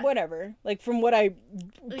 and whatever. Like, from what I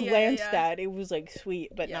glanced at, it was, like,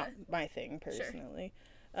 sweet, but not my thing, personally.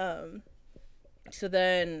 Sure. So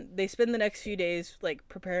then they spend the next few days, like,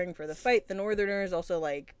 preparing for the fight. The Northerners also,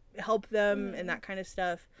 like, help them and that kind of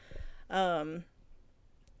stuff. And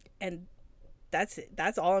that's it.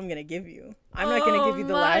 That's all I'm gonna give you. I'm not gonna give you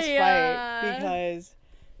the last fight, because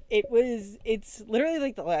it's literally,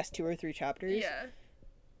 like, the last 2 or 3 chapters. Yeah.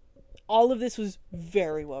 All of this was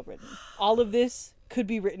very well written. All of this could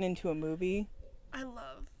be written into a movie.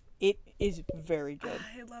 It is very good.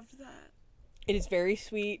 I loved that. It is very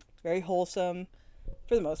sweet, very wholesome,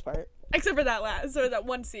 for the most part. Except for that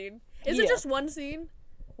one scene. Is it just one scene?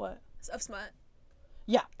 What? Of smut?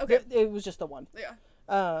 Yeah. Okay. It was just the one.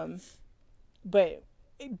 Yeah. But,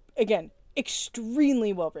 again,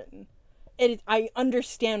 extremely well written. I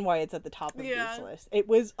understand why it's at the top of this list. It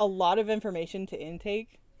was a lot of information to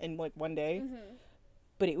intake in, like, one day,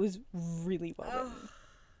 but it was really well written.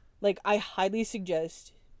 Like, I highly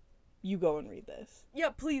suggest you go and read this. Yeah,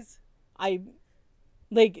 please. It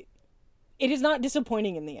is not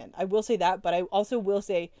disappointing in the end. I will say that, but I also will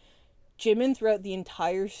say Jimin throughout the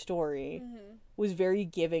entire story was very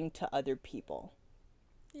giving to other people.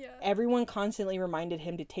 Yeah. Everyone constantly reminded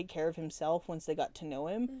him to take care of himself once they got to know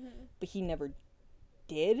him, but he never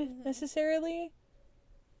did necessarily.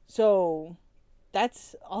 So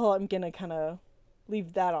that's all I'm gonna kind of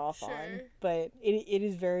leave that off on. But it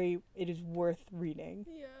is worth reading.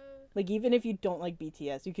 Yeah. Like, even if you don't like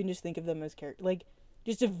BTS, you can just think of them as characters. Like,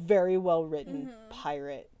 just a very well written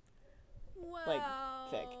pirate. Wow. Like,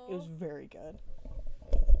 fic. It was very good.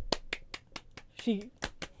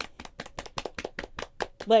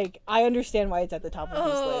 Like, I understand why it's at the top of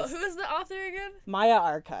this list. Who is the author again? Maya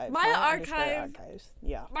Archive. Maya Archive. Archives.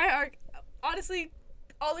 Yeah. Honestly,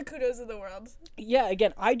 all the kudos in the world. Yeah,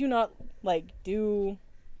 again, I do not, like, do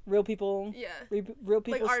real people. Yeah. Real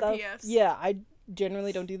people like stuff. RPFs. Yeah, I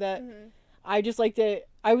generally don't do that. I just liked it.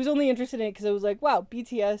 I was only interested in it because I was like, wow,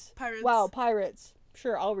 BTS. Pirates. Wow, pirates.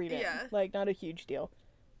 Sure, I'll read it. Yeah. Like, not a huge deal.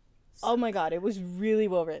 Oh my god, it was really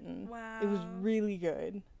well written. Wow. It was really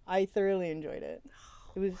good. I thoroughly enjoyed it.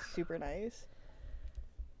 It was super nice.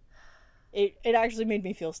 It actually made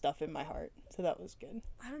me feel stuff in my heart, so that was good.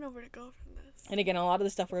 I don't know where to go from this. And again, a lot of the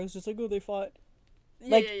stuff where I was just like, oh, they fought. Yeah,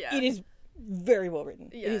 like, it is very well written.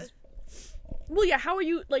 Yeah. It is. Well, yeah, how are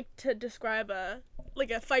you, like, to describe a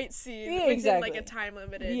fight scene within, like, a time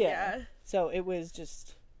limited, So it was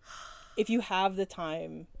just, if you have the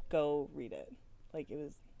time, go read it. Like, it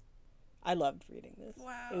was, I loved reading this.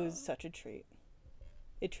 Wow. It was such a treat.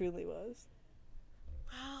 It truly was.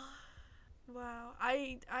 Wow.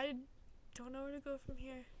 I don't know where to go from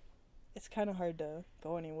here. It's kind of hard to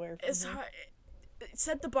go anywhere from It's here. hard. It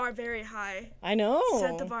set the bar very high. I know.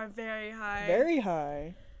 Set the bar very high. Very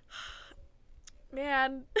high.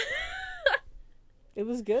 Man. It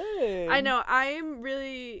was good. I know. I'm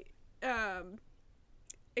really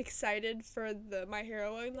excited for the My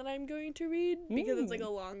Hero one that I'm going to read because it's, like, a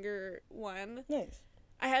longer one. Nice.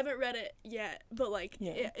 I haven't read it yet, but, like,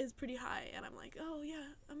 it is pretty high, and I'm like, oh, yeah,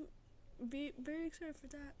 I'm very excited for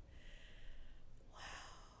that. Wow.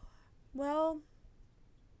 Well,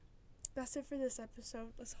 that's it for this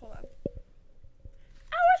episode. Let's hold on.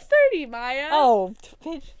 Hour 30, Maya. Oh,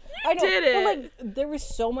 bitch. I know. did it. But, like, there was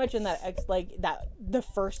so much in that the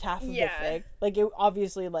first half of the fic. Like, it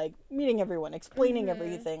obviously, like, meeting everyone, explaining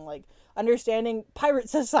everything, like, understanding pirate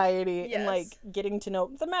society, and, like, getting to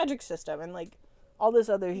know the magic system, and, like, all this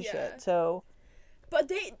other shit. So, but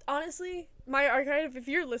they honestly, my archive, if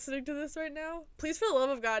you're listening to this right now, please, for the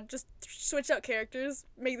love of God, just switch out characters,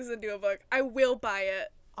 make this into a book. I will buy it.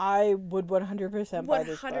 I would 100% buy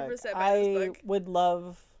this book. 100% buy this book. I would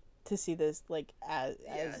love to see this, like, as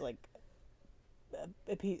like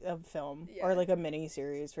a piece of film or, like, a mini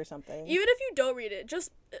series or something. Even if you don't read it,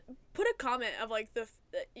 just put a comment of, like,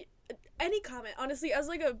 any comment. Honestly, as,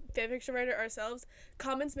 like, a fanfiction writer ourselves,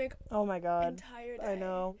 comments make oh my god entire day. I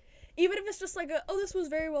know. Even if it's just like this was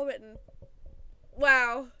very well written.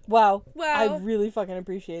 Wow. I really fucking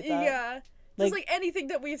appreciate that. Yeah. Just like anything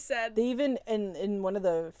that we've said. They even in one of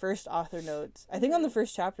the first author notes, I think on the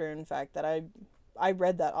first chapter, in fact, that I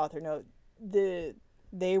read that author note,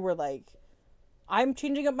 they were like, I'm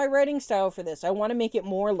changing up my writing style for this. I want to make it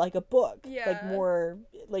more like a book. Like, more,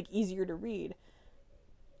 like, easier to read.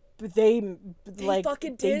 But they like,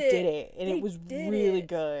 fucking they did it. And it was really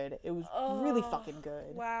good. It was really fucking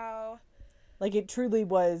good. Wow. Like, it truly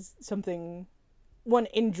was something, one,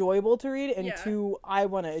 enjoyable to read, and two, I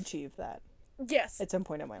want to achieve that. Yes. At some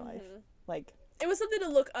point in my life. Like, it was something to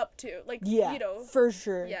look up to. Like, Yeah, you know. for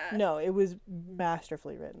sure. Yeah. No, it was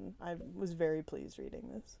masterfully written. I was very pleased reading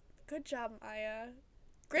this. Good job, Maya.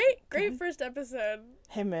 Great first episode.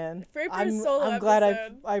 Hey man, Great first solo I'm glad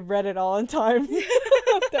episode. I read it all in time.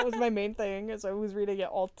 That was my main thing, is I was reading it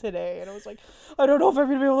all today, and I was like, I don't know if I'm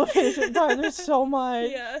gonna be able to finish it in time. There's so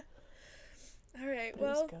much. Yeah. All right. It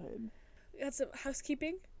Well, was good. we got some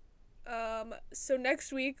housekeeping. So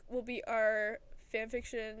next week will be our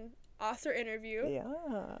fanfiction author interview.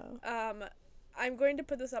 Yeah. I'm going to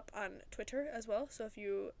put this up on Twitter as well. So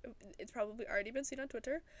it's probably already been seen on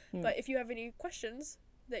Twitter. But if you have any questions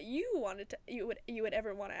that you would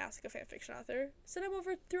ever want to ask a fanfiction author, send them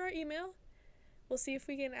over through our email. We'll see if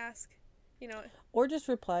we can ask, Or just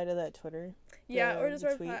reply to that Twitter. Yeah, or just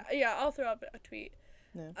reply. Yeah, I'll throw up a tweet.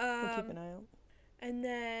 Yeah, we'll keep an eye out. And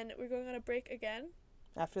then we're going on a break again.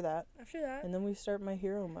 After that. And then we start My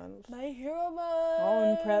Hero Month. My Hero Month! All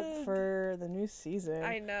in prep for the new season.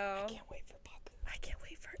 I know. I can't wait for Baku. I can't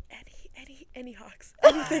wait for any Hawks.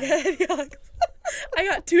 Anything any Hawks. I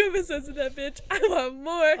got 2 episodes of that bitch. I want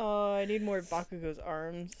more. Oh, I need more Bakugo's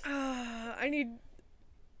arms. I need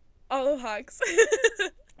all of Hawks.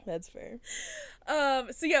 That's fair.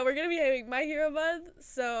 So yeah, we're gonna be having My Hero Month.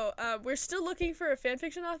 So we're still looking for a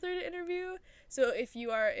fanfiction author to interview. So if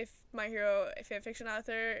My Hero a fanfiction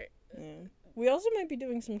author, yeah. We also might be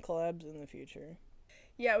doing some collabs in the future.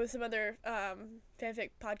 Yeah, with some other fanfic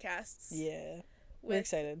podcasts. Yeah. We're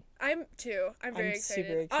excited. I'm too. I'm very excited.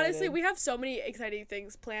 Super excited. Honestly, we have so many exciting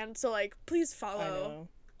things planned. So like, please follow. I know.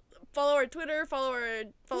 Follow our Twitter. Follow our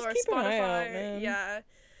keep Spotify. an eye out, man. Yeah.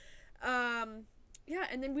 Yeah,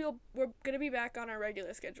 and then we're gonna be back on our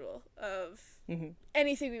regular schedule of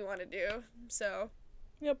anything we want to do. So.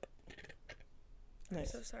 Yep.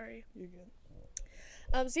 Nice. I'm so sorry. You're good.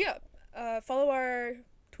 So yeah, follow our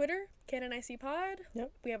Twitter, CanonICPod.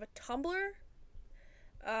 Yep. We have a Tumblr.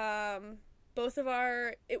 Both of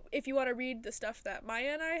our, if you want to read the stuff that Maya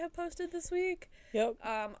and I have posted this week. Yep.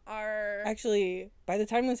 Actually, by the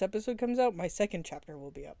time this episode comes out, my second chapter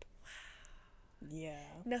will be up. Yeah.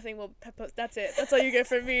 Nothing will post. That's it. That's all you get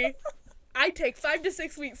from me. I take 5 to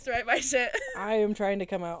 6 weeks to write my shit. I am trying to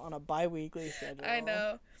come out on a bi-weekly schedule. I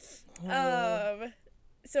know.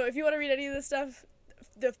 So if you want to read any of this stuff,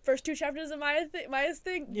 the first 2 chapters of Maya's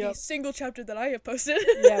thing, the single chapter that I have posted.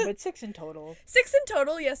 Yeah, but 6 in total. 6 in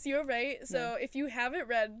total, yes, you're right. So if you haven't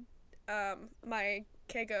read my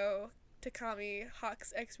Keigo Takami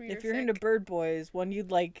Hawks X Reader if you're fic, into Bird Boys, one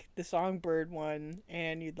you'd like the Songbird one,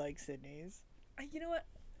 and you'd like Sydney's. You know what?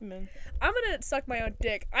 Man. I'm gonna suck my own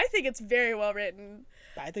dick. I think it's very well written.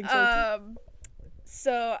 I think so too.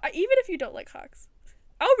 So even if you don't like Hawks,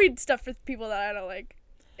 I'll read stuff for people that I don't like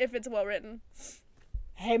if it's well written.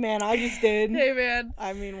 Hey man, I just did. Hey man.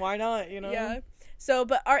 I mean, why not? Yeah. So,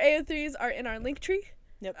 but our AO3s are in our Linktree.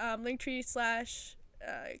 Yep. Linktree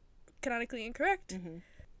 / canonically incorrect. Mm-hmm.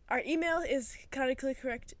 Our email is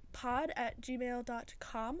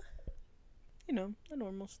canonicallycorrectpod@gmail.com. The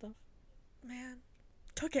normal stuff. Man,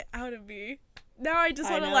 took it out of me. Now I just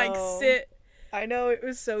want to sit. I know, it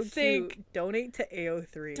was so Think. cute. Donate to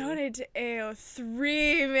AO3. Donate to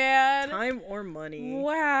AO3, man. Time or money.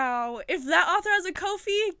 Wow. If that author has a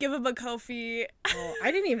Ko-fi, give him a Ko-fi. Oh, I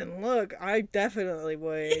didn't even look. I definitely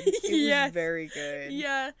would. It was very good.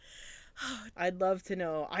 Yeah. I'd love to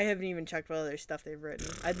know. I haven't even checked what other stuff they've written.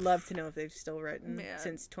 I'd love to know if they've still written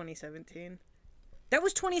since 2017. That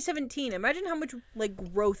was 2017. Imagine how much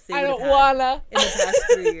growth they would have had in the past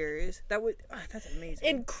 3 years. That's amazing.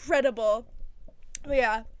 Incredible. But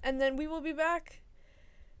yeah, and then we will be back.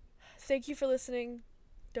 Thank you for listening.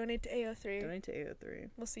 Donate to AO3. Donate to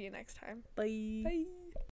AO3. We'll see you next time. Bye. Bye.